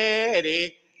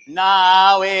city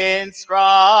now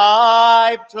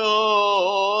inscribe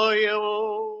to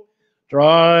you.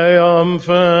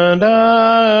 Triumphant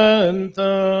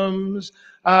anthems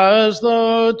as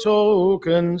the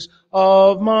tokens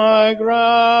of my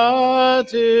gratitude.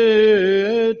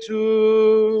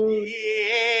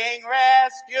 Being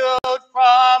rescued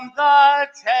from the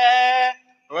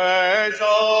terrors,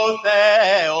 O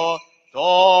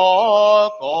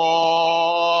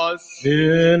Theotokos.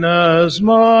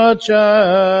 Inasmuch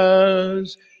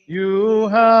as you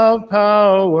have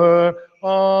power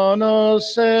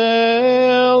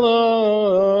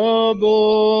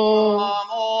unassailable, From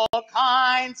all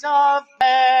kinds of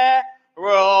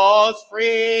perils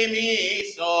free me,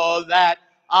 so that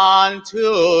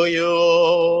unto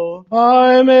you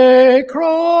I may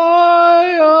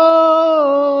cry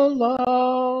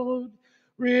aloud.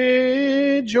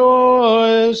 Rejoice,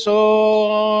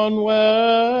 O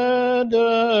unwedded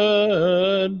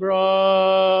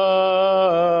bride.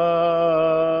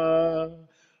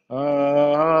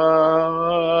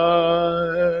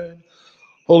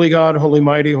 Holy God, holy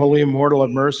mighty, holy immortal,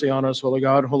 have mercy on us. Holy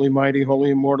God, holy mighty,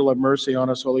 holy immortal, have mercy on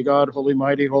us. Holy God, holy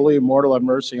mighty, holy immortal, have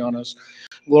mercy on us.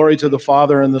 Glory to the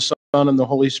Father and the Son and the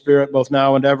Holy Spirit, both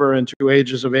now and ever, and to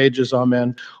ages of ages.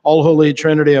 Amen. All Holy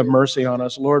Trinity, have mercy on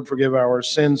us. Lord, forgive our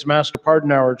sins. Master,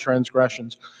 pardon our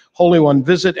transgressions. Holy One,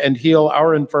 visit and heal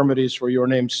our infirmities for your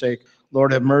name's sake.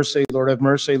 Lord, have mercy. Lord, have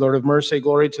mercy. Lord, have mercy.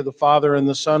 Glory to the Father and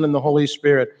the Son and the Holy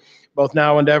Spirit, both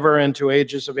now and ever, and to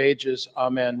ages of ages.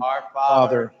 Amen. Our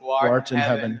Father, who art in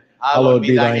heaven, hallowed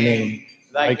be thy name.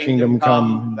 Thy kingdom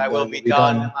come, thy will be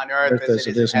done on earth as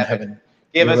it is in heaven.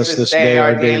 Give us this day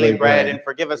our daily bread, and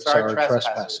forgive us our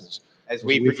trespasses, as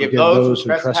we forgive those who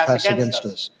trespass against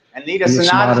us. And lead us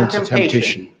not into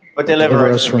temptation, but deliver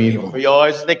us from evil. For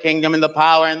yours is the kingdom and the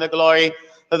power and the glory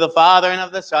of the Father and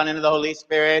of the Son and of the Holy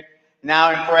Spirit,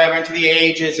 now and forever, and to the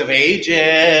ages of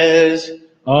ages.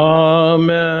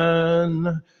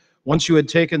 Amen. Once you had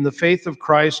taken the faith of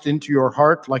Christ into your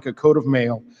heart like a coat of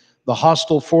mail, The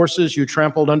hostile forces you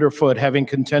trampled underfoot, having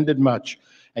contended much,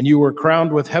 and you were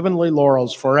crowned with heavenly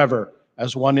laurels forever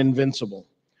as one invincible.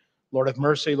 Lord of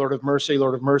mercy, Lord of mercy,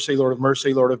 Lord of mercy, Lord of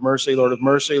mercy, Lord of mercy, Lord of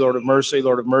mercy, Lord of mercy,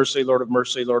 Lord of mercy, Lord of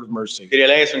mercy, Lord of mercy. Kyrie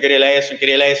eleison, Kyrie eleison,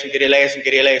 Kyrie eleison, Kyrie eleison,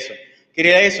 Kyrie eleison.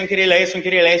 Kyrie eleison, Kyrie eleison,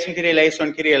 Kyrie eleison, Kyrie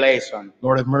eleison, Kyrie eleison.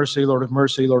 Lord of mercy, Lord of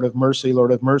mercy, Lord of mercy,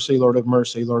 Lord of mercy, Lord of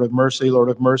mercy, Lord of mercy, Lord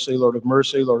of mercy, Lord of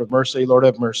mercy, Lord of mercy, Lord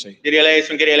of mercy. Kyrie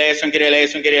eleison, Kyrie eleison, Kyrie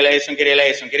eleison, Kyrie eleison, Kyrie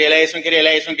eleison, Kyrie eleison, Kyrie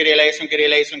eleison, Kyrie eleison, Kyrie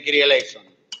eleison, Kyrie eleison.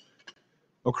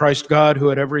 O Christ God, who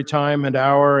at every time and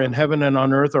hour in heaven and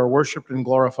on earth are worshipped and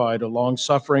glorified, a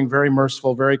long-suffering, very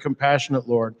merciful, very compassionate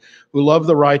Lord, who love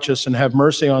the righteous and have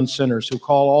mercy on sinners, who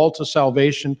call all to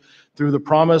salvation through the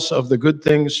promise of the good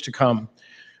things to come,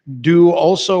 do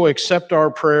also accept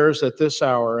our prayers at this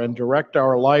hour and direct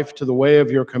our life to the way of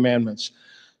your commandments.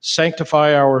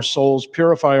 Sanctify our souls,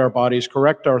 purify our bodies,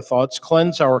 correct our thoughts,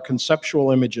 cleanse our conceptual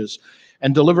images,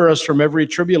 and deliver us from every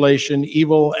tribulation,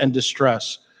 evil, and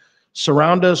distress.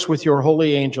 Surround us with your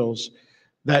holy angels,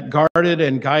 that guarded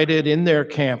and guided in their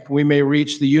camp, we may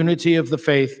reach the unity of the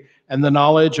faith and the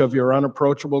knowledge of your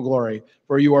unapproachable glory.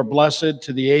 For you are blessed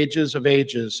to the ages of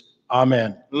ages.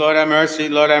 Amen. Lord have mercy,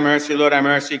 Lord have mercy, Lord have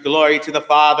mercy. Glory to the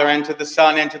Father, and to the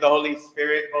Son, and to the Holy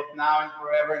Spirit, both now and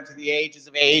forever, and to the ages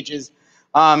of ages.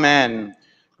 Amen.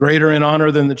 Greater in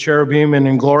honor than the cherubim, and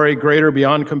in glory greater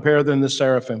beyond compare than the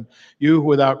seraphim. You, who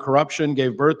without corruption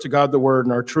gave birth to God the Word,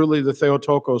 and are truly the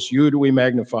Theotokos, you do we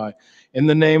magnify. In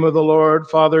the name of the Lord,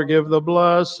 Father, give the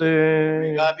blessing.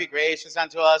 May God be gracious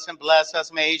unto us and bless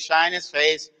us. May he shine his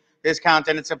face, his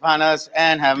countenance upon us,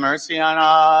 and have mercy on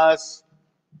us.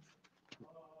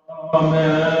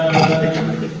 Amen.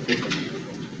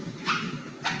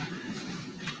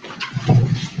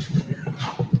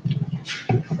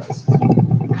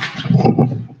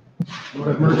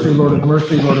 Lord have mercy, Lord have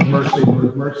mercy, Lord have mercy, Lord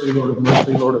have mercy, Lord have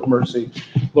mercy, Lord have mercy.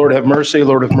 Lord have mercy,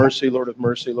 Lord have mercy, Lord have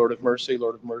mercy, Lord have mercy,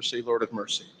 Lord have mercy, Lord have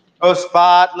mercy. O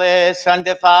spotless,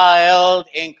 undefiled,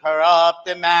 incorrupt,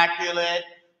 immaculate,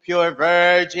 pure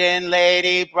Virgin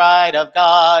Lady, Bride of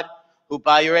God, who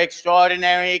by your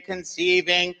extraordinary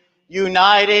conceiving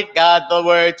united God the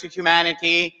Word to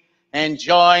humanity and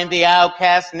joined the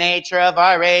outcast nature of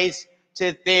our race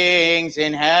to things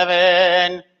in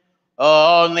heaven.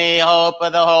 Only hope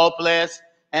of the hopeless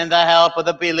and the help of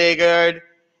the beleaguered,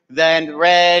 then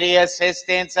ready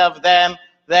assistance of them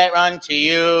that run to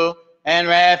you, and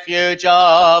refuge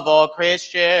of all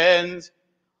Christians.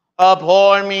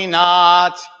 Abhor me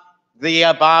not, the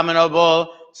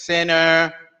abominable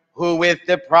sinner, who with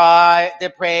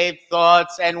depraved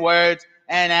thoughts and words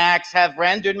and acts have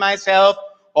rendered myself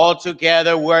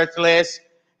altogether worthless,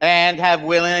 and have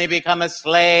willingly become a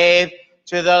slave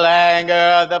to the languor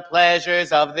of the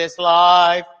pleasures of this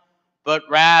life, but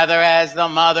rather as the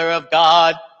mother of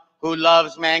God, who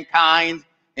loves mankind,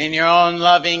 in your own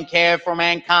loving care for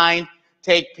mankind,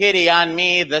 take pity on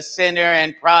me, the sinner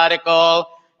and prodigal,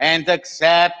 and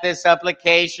accept this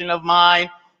supplication of mine,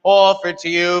 offered to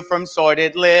you from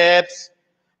sordid lips.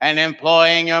 And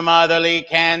employing your motherly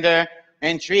candor,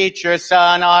 entreat your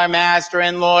Son, our Master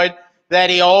and Lord, that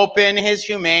he open his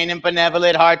humane and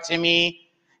benevolent heart to me,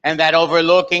 and that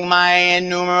overlooking my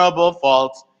innumerable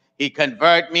faults, he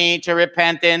convert me to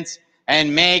repentance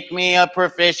and make me a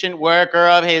proficient worker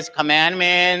of his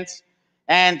commandments.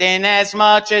 And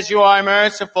inasmuch as you are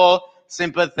merciful,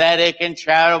 sympathetic, and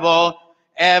charitable,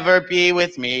 ever be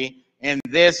with me in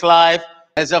this life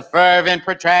as a fervent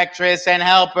protectress and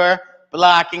helper,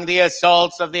 blocking the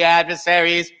assaults of the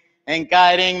adversaries and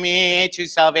guiding me to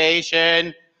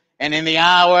salvation. And in the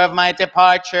hour of my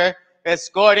departure,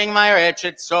 escorting my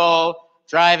wretched soul,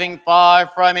 driving far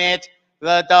from it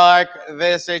the dark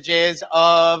visages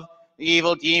of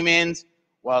evil demons,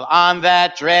 while on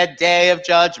that dread day of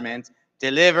judgment,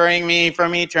 delivering me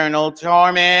from eternal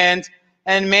torment,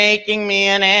 and making me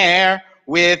an heir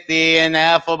with the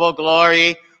ineffable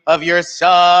glory of your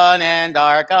Son and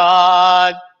our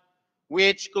God.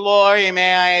 Which glory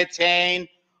may I attain,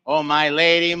 O my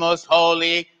Lady most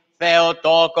holy,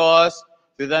 Theotokos,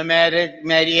 through the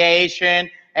mediation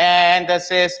and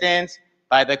assistance,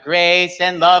 by the grace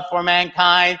and love for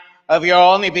mankind, of your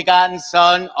only begotten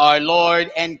Son, our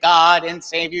Lord and God and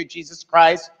Savior Jesus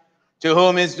Christ, to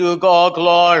whom is due all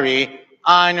glory,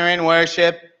 honor, and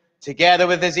worship, together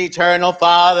with his eternal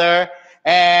Father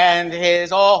and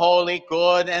his all holy,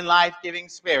 good, and life-giving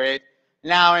Spirit,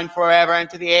 now and forever, and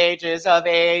to the ages of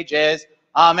ages.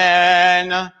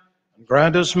 Amen.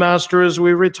 Grant us, Master, as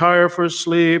we retire for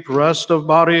sleep, rest of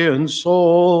body and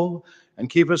soul, and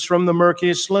keep us from the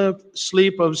murky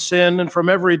sleep of sin and from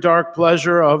every dark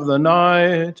pleasure of the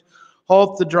night.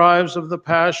 Halt the drives of the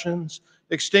passions,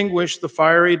 Extinguish the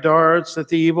fiery darts that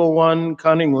the evil one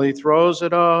cunningly throws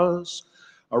at us.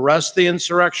 Arrest the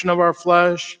insurrection of our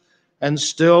flesh, and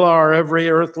still our every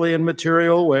earthly and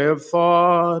material way of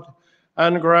thought.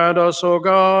 And grant us, O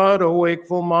God, a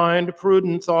wakeful mind,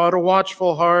 prudent thought, a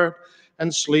watchful heart,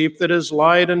 and sleep that is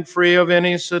light and free of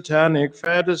any satanic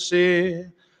fantasy.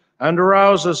 And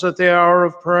arouse us at the hour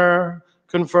of prayer,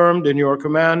 confirmed in your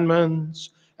commandments,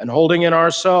 and holding in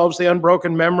ourselves the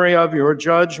unbroken memory of your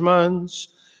judgments.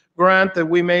 Grant that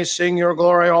we may sing your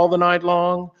glory all the night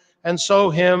long, and so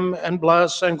hymn and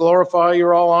bless and glorify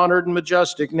your all-honored and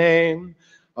majestic name,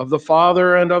 of the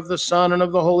Father, and of the Son, and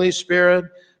of the Holy Spirit,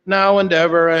 now and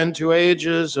ever, and to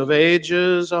ages of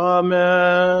ages.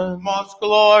 Amen. Most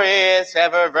glorious,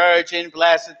 ever Virgin,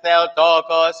 blessed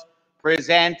Theotokos,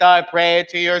 present our prayer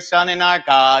to your Son and our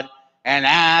God, and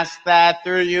ask that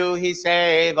through you he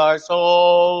save our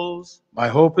souls. My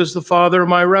hope is the Father,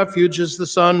 my refuge is the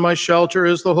Son, my shelter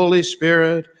is the Holy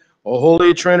Spirit. O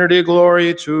Holy Trinity,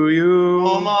 glory to you.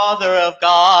 O Mother of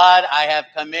God, I have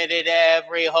committed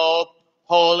every hope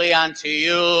wholly unto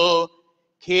you.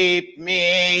 Keep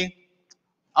me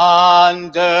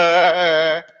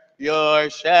under your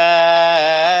shelter,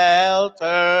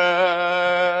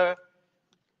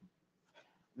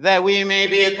 that we may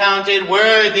be accounted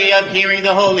worthy of hearing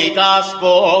the holy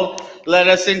gospel. Let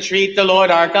us entreat the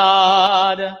Lord our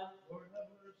God. Lord have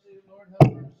mercy, Lord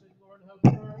have mercy, Lord have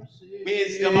mercy.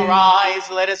 Wisdom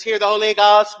arise, let us hear the holy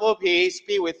gospel. Peace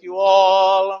be with you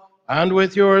all. And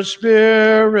with your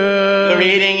spirit. The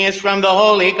reading is from the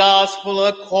Holy Gospel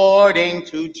according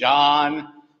to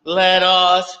John. Let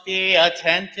us be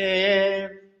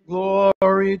attentive.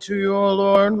 Glory to you, O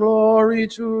Lord, glory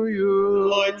to you. The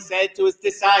Lord said to his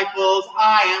disciples,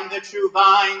 I am the true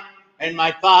vine, and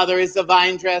my Father is the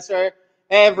vine dresser.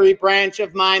 Every branch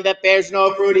of mine that bears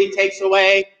no fruit he takes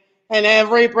away, and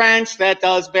every branch that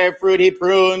does bear fruit he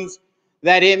prunes,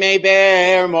 that it may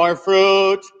bear more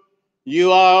fruit.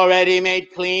 You are already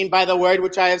made clean by the word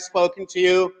which I have spoken to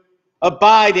you.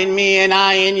 Abide in me and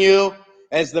I in you,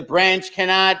 as the branch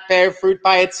cannot bear fruit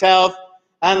by itself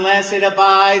unless it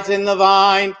abides in the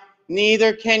vine.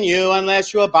 Neither can you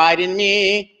unless you abide in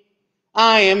me.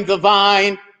 I am the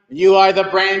vine, you are the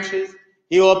branches.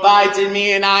 He who abides in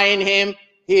me and I in him,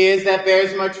 he is that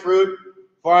bears much fruit.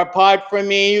 For apart from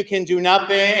me you can do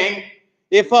nothing.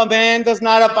 If a man does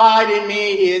not abide in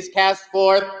me, he is cast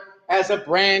forth as a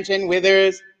branch and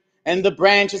withers, and the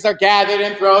branches are gathered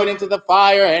and thrown into the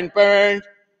fire and burned.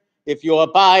 If you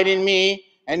abide in me,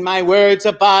 and my words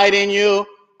abide in you,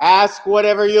 ask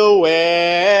whatever you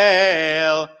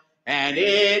will, and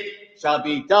it shall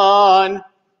be done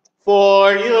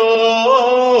for you.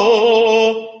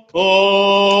 Oh,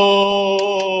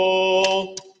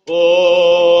 oh,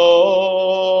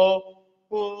 oh.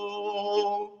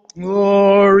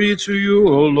 Glory to you,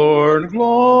 O Lord,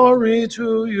 glory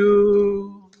to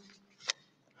you.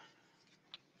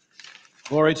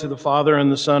 Glory to the Father, and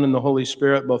the Son, and the Holy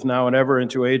Spirit, both now and ever, and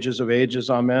to ages of ages.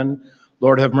 Amen.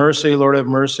 Lord have mercy, Lord have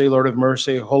mercy, Lord have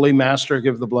mercy. Holy Master,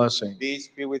 give the blessing. Peace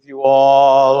be with you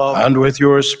all. And with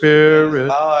your spirit.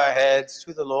 Bow our heads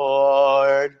to the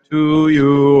Lord. To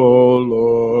you, O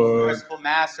Lord. Merciful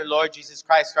Master, Lord Jesus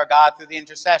Christ, our God, through the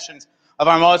intercessions of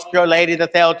our most pure Lady, the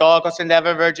Theotokos and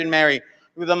ever Virgin Mary,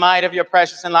 through the might of your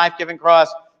precious and life-giving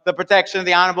cross, the protection of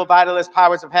the honorable vitalist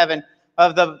powers of heaven,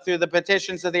 through the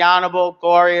petitions of the honorable,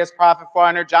 glorious prophet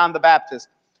forerunner John the Baptist,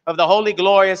 of the holy,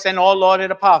 glorious, and all-lauded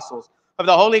apostles, of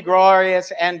the holy,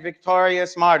 glorious, and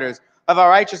victorious martyrs, of our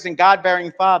righteous and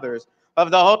God-bearing fathers, of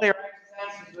the holy, righteous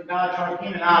saints of God,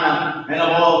 Joachim and Anna, and of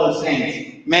all the saints.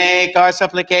 Make our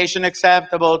supplication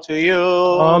acceptable to you.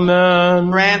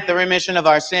 Amen. Grant the remission of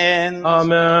our sins.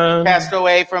 Amen. Cast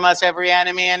away from us every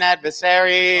enemy and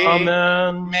adversary.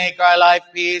 Amen. Make our life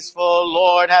peaceful.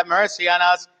 Lord, have mercy on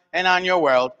us and on your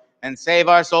world, and save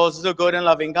our souls as a good and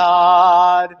loving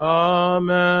God.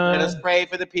 Amen. Let us pray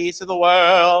for the peace of the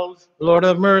world. Lord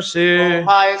have mercy. For all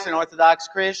pious and Orthodox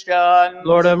Christians.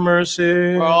 Lord have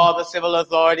mercy. For all the civil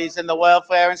authorities and the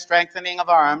welfare and strengthening of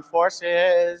our armed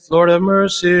forces. Lord have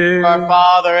mercy. For our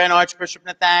Father and Archbishop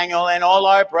Nathaniel and all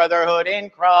our brotherhood in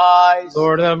Christ.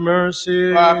 Lord have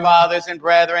mercy. For our fathers and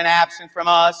brethren absent from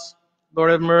us. Lord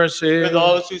have mercy. For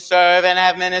those who serve and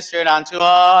have ministered unto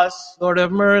us. Lord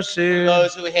have mercy. For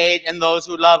those who hate and those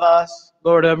who love us.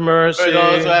 Lord have mercy. For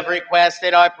those who have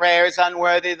requested our prayers,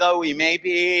 unworthy though we may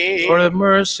be. Lord have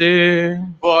mercy.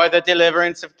 For the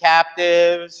deliverance of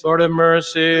captives. Lord have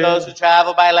mercy. For those who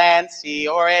travel by land, sea,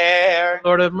 or air.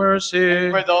 Lord have mercy.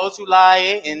 For those who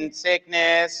lie in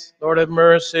sickness. Lord have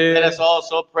mercy. Let us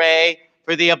also pray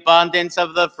for the abundance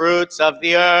of the fruits of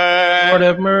the earth. Lord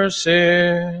have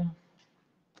mercy.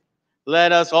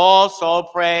 Let us also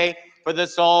pray for the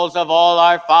souls of all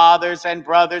our fathers and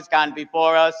brothers gone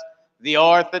before us, the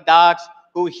Orthodox,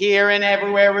 who here and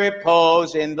everywhere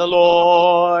repose in the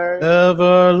Lord.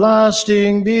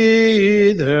 Everlasting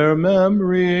be their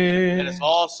memory. Let us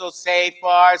also say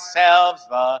for ourselves,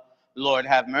 the Lord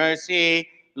have mercy,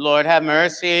 Lord have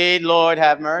mercy, Lord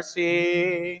have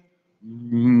mercy.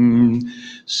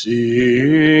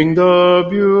 Seeing the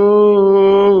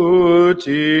beauty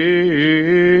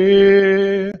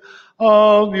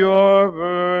of your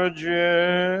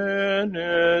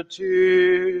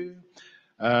virginity,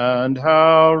 and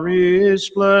how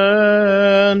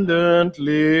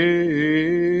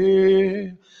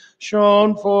resplendently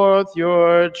shone forth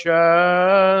your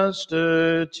chastity.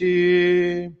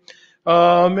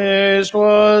 Amazed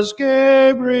was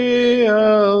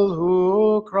Gabriel,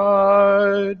 who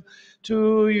cried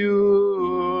to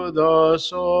you,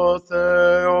 thus, O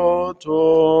Theotokos,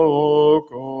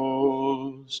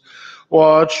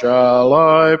 what shall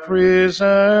I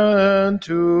present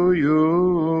to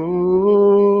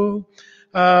you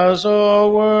as a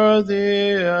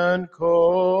worthy encomium?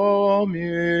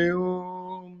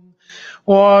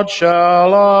 What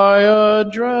shall I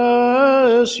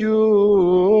address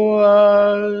you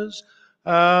as?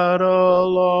 At a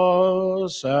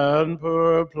loss and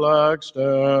perplexed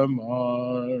am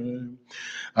I.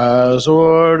 As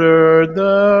ordered,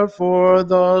 therefore,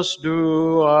 thus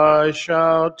do I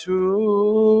shout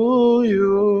to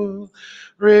you.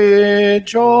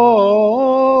 Rejoice,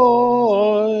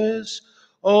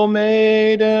 O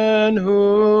maiden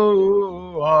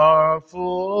who are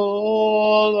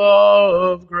full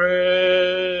of grace.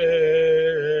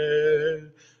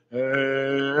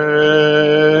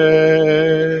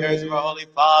 Prayers of our Holy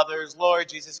Fathers, Lord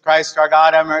Jesus Christ, our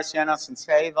God, have mercy on us and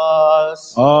save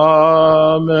us. The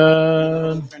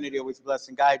Amen. Trinity always bless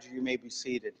and guide you. You may be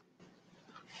seated.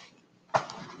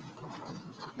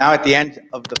 Now, at the end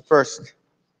of the first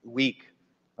week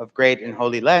of Great and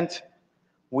Holy Lent,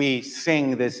 we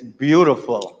sing this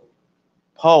beautiful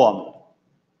poem,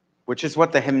 which is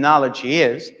what the hymnology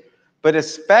is, but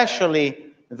especially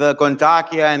the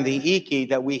Gondakia and the Iki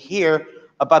that we hear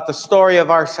about the story of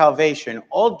our salvation,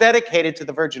 all dedicated to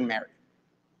the Virgin Mary.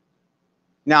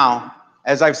 Now,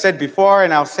 as I've said before,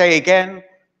 and I'll say again,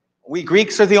 we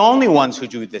Greeks are the only ones who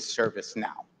do this service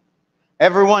now.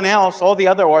 Everyone else, all the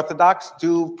other Orthodox,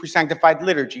 do pre-sanctified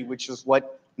liturgy, which is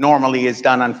what normally is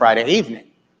done on Friday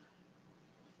evening.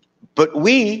 But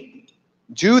we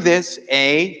do this,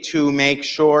 A, to make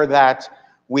sure that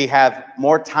we have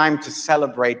more time to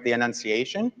celebrate the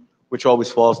Annunciation, which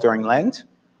always falls during Lent,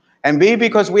 and B,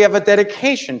 because we have a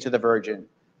dedication to the Virgin.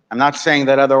 I'm not saying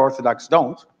that other Orthodox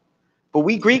don't, but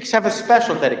we Greeks have a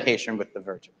special dedication with the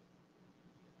Virgin.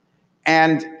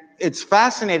 And it's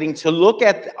fascinating to look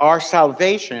at our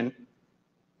salvation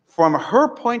from her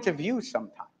point of view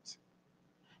sometimes.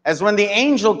 As when the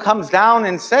angel comes down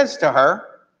and says to her,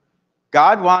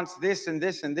 God wants this and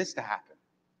this and this to happen.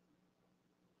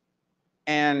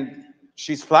 And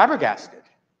she's flabbergasted.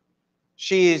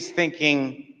 She is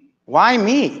thinking, why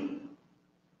me?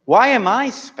 Why am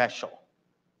I special?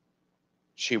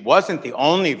 She wasn't the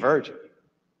only virgin.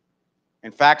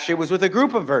 In fact, she was with a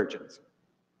group of virgins.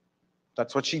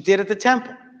 That's what she did at the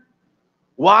temple.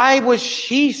 Why was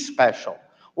she special?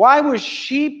 Why was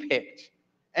she picked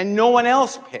and no one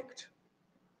else picked?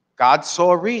 God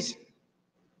saw a reason,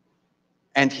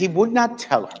 and he would not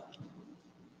tell her.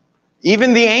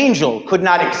 Even the angel could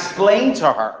not explain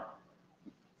to her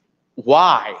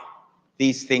why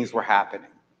these things were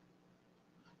happening.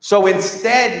 So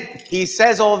instead, he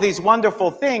says all these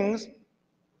wonderful things,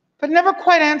 but never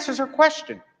quite answers her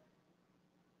question.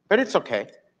 But it's okay,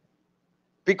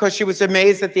 because she was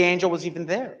amazed that the angel was even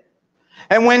there.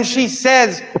 And when she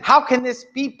says, how can this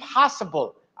be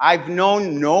possible? I've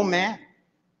known no man.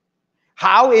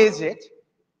 How is it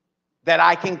that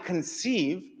I can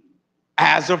conceive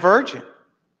as a virgin?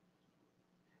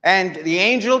 And the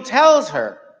angel tells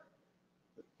her,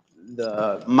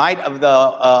 the might of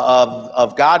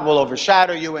God will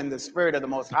overshadow you, and the Spirit of the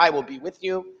Most High will be with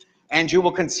you, and you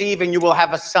will conceive and you will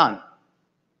have a son.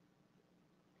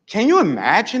 Can you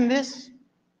imagine this?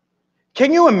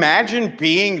 Can you imagine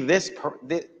being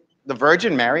the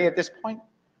Virgin Mary at this point?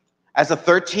 As a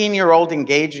 13-year-old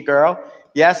engaged girl?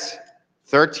 Yes,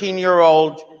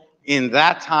 13-year-old in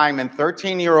that time and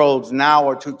 13-year-olds now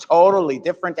are two totally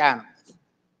different animals.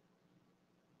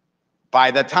 By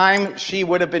the time she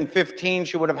would have been 15,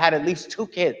 she would have had at least 2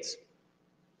 kids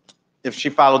if she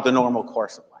followed the normal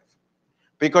course of life.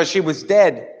 Because she was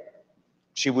dead,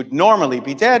 she would normally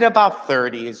be dead about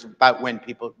 30, is about when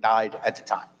people died at the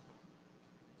time.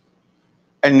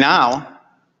 And now,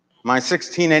 My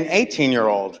 16 and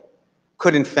 18-year-old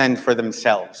couldn't fend for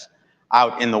themselves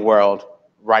out in the world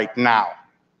right now.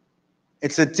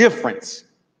 It's a difference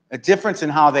in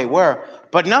how they were.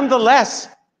 But nonetheless,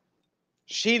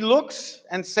 she looks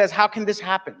and says, how can this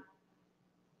happen?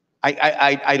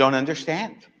 I don't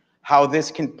understand how this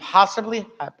can possibly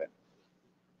happen.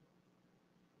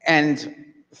 And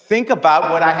think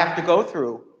about what I have to go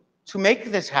through to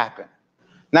make this happen.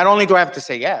 Not only do I have to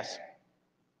say yes,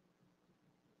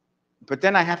 but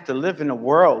then I have to live in a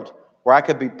world where I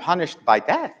could be punished by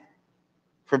death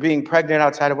for being pregnant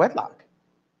outside of wedlock.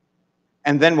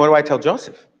 And then what do I tell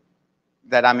Joseph?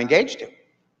 That I'm engaged to.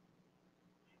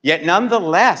 Yet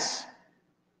nonetheless,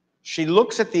 she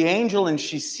looks at the angel and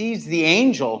she sees the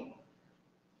angel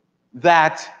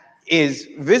that is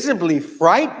visibly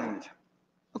frightened,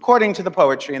 according to the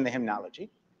poetry and the hymnology,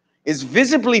 is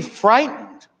visibly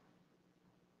frightened,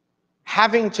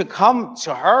 having to come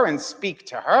to her and speak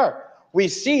to her. We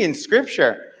see in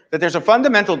Scripture that there's a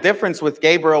fundamental difference with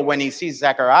Gabriel when he sees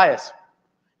Zacharias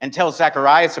and tells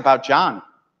Zacharias about John.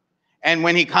 And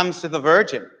when he comes to the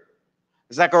virgin,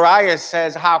 Zacharias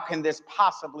says, how can this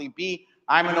possibly be?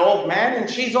 I'm an old man and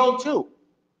she's old too.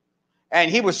 And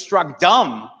he was struck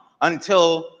dumb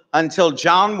until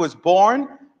John was born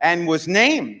and was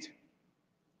named.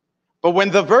 But when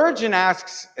the virgin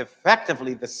asks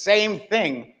effectively the same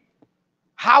thing,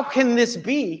 how can this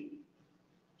be?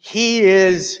 He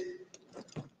is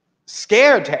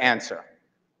scared to answer.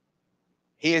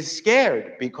 He is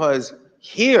scared because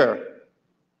here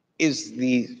is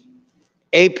the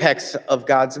apex of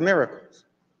God's miracles,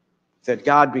 that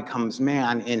God becomes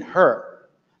man in her.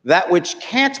 That which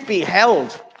can't be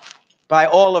held by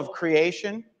all of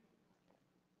creation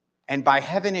and by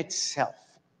heaven itself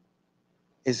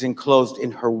is enclosed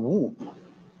in her womb.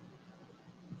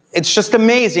 It's just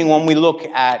amazing when we look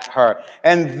at her.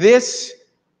 And this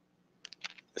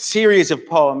series of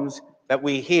poems that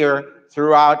we hear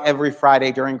throughout every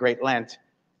Friday during Great Lent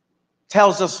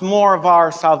tells us more of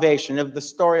our salvation, of the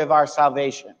story of our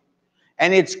salvation.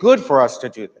 And it's good for us to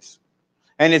do this.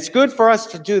 And it's good for us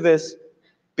to do this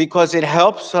because it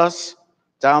helps us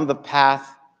down the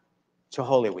path to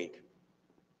Holy Week.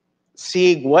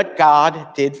 Seeing what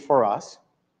God did for us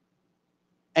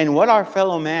and what our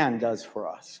fellow man does for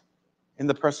us in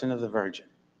the person of the Virgin.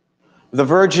 The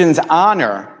Virgin's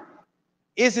honor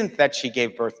isn't that she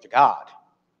gave birth to God.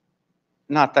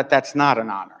 Not that that's not an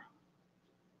honor.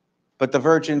 But the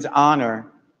Virgin's honor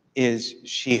is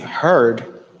she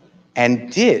heard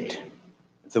and did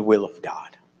the will of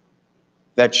God.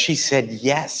 That she said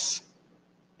yes,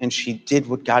 and she did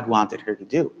what God wanted her to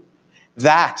do.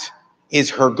 That is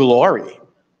her glory.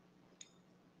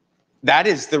 That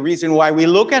is the reason why we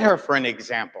look at her for an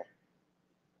example.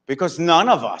 Because none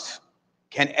of us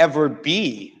can ever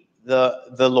be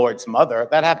the Lord's mother.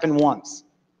 That happened once.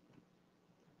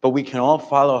 But we can all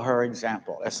follow her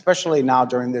example, especially now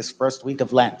during this first week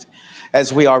of Lent,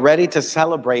 as we are ready to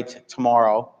celebrate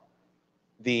tomorrow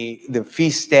the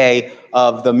feast day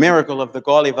of the miracle of the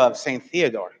Goliva of St.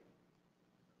 Theodore.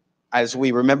 As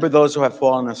we remember those who have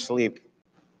fallen asleep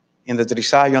in the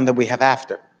Trisagion that we have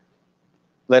after,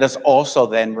 let us also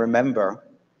then remember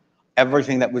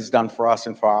everything that was done for us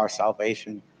and for our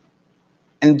salvation,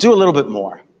 and do a little bit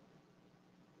more.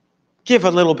 Give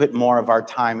a little bit more of our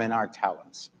time and our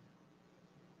talents.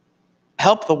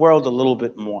 Help the world a little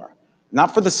bit more.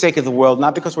 Not for the sake of the world,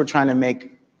 not because we're trying to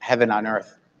make heaven on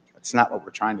earth. That's not what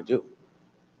we're trying to do.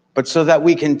 But so that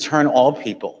we can turn all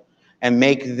people and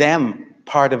make them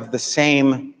part of the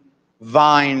same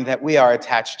vine that we are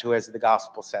attached to, as the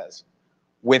gospel says.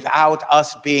 Without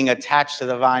us being attached to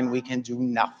the vine, we can do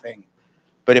nothing.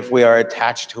 But if we are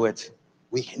attached to it,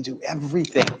 we can do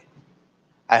everything.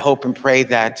 I hope and pray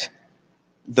that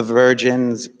the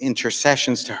Virgin's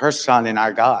intercessions to her Son and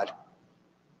our God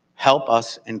help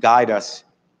us and guide us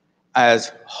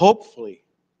as hopefully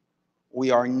we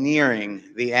are nearing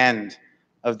the end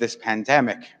of this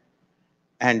pandemic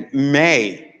and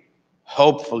may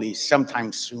hopefully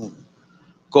sometime soon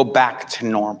go back to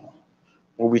normal,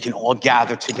 where we can all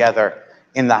gather together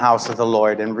in the house of the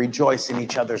Lord and rejoice in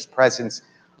each other's presence,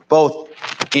 both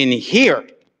in here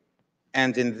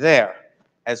and in there,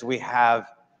 as we have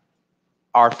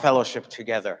our fellowship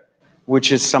together,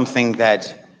 which is something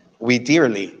that we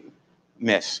dearly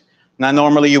miss. Now,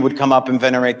 normally you would come up and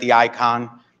venerate the icon.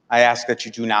 I ask that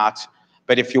you do not.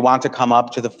 But if you want to come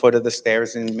up to the foot of the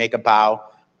stairs and make a bow,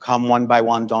 come one by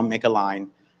one, don't make a line,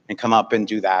 and come up and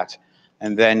do that.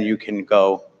 And then you can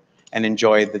go and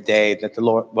enjoy the day that the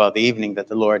Lord, well, the evening that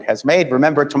the Lord has made.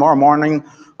 Remember, tomorrow morning,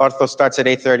 Ortho starts at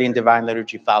 8:30 and Divine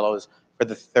Liturgy follows for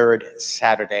the third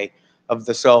Saturday of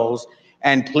the Souls.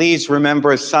 And please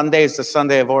remember, Sunday is the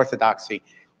Sunday of Orthodoxy.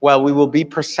 Well, we will be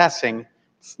processing.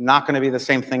 It's not going to be the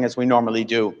same thing as we normally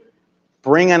do.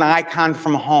 Bring an icon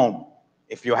from home.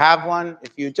 If you have one,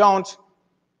 if you don't,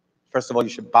 first of all, you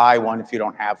should buy one if you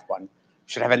don't have one. You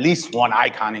should have at least one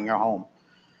icon in your home.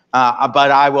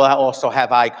 But I will also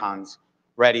have icons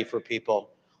ready for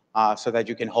people so that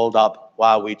you can hold up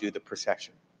while we do the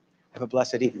procession. Have a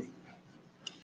blessed evening.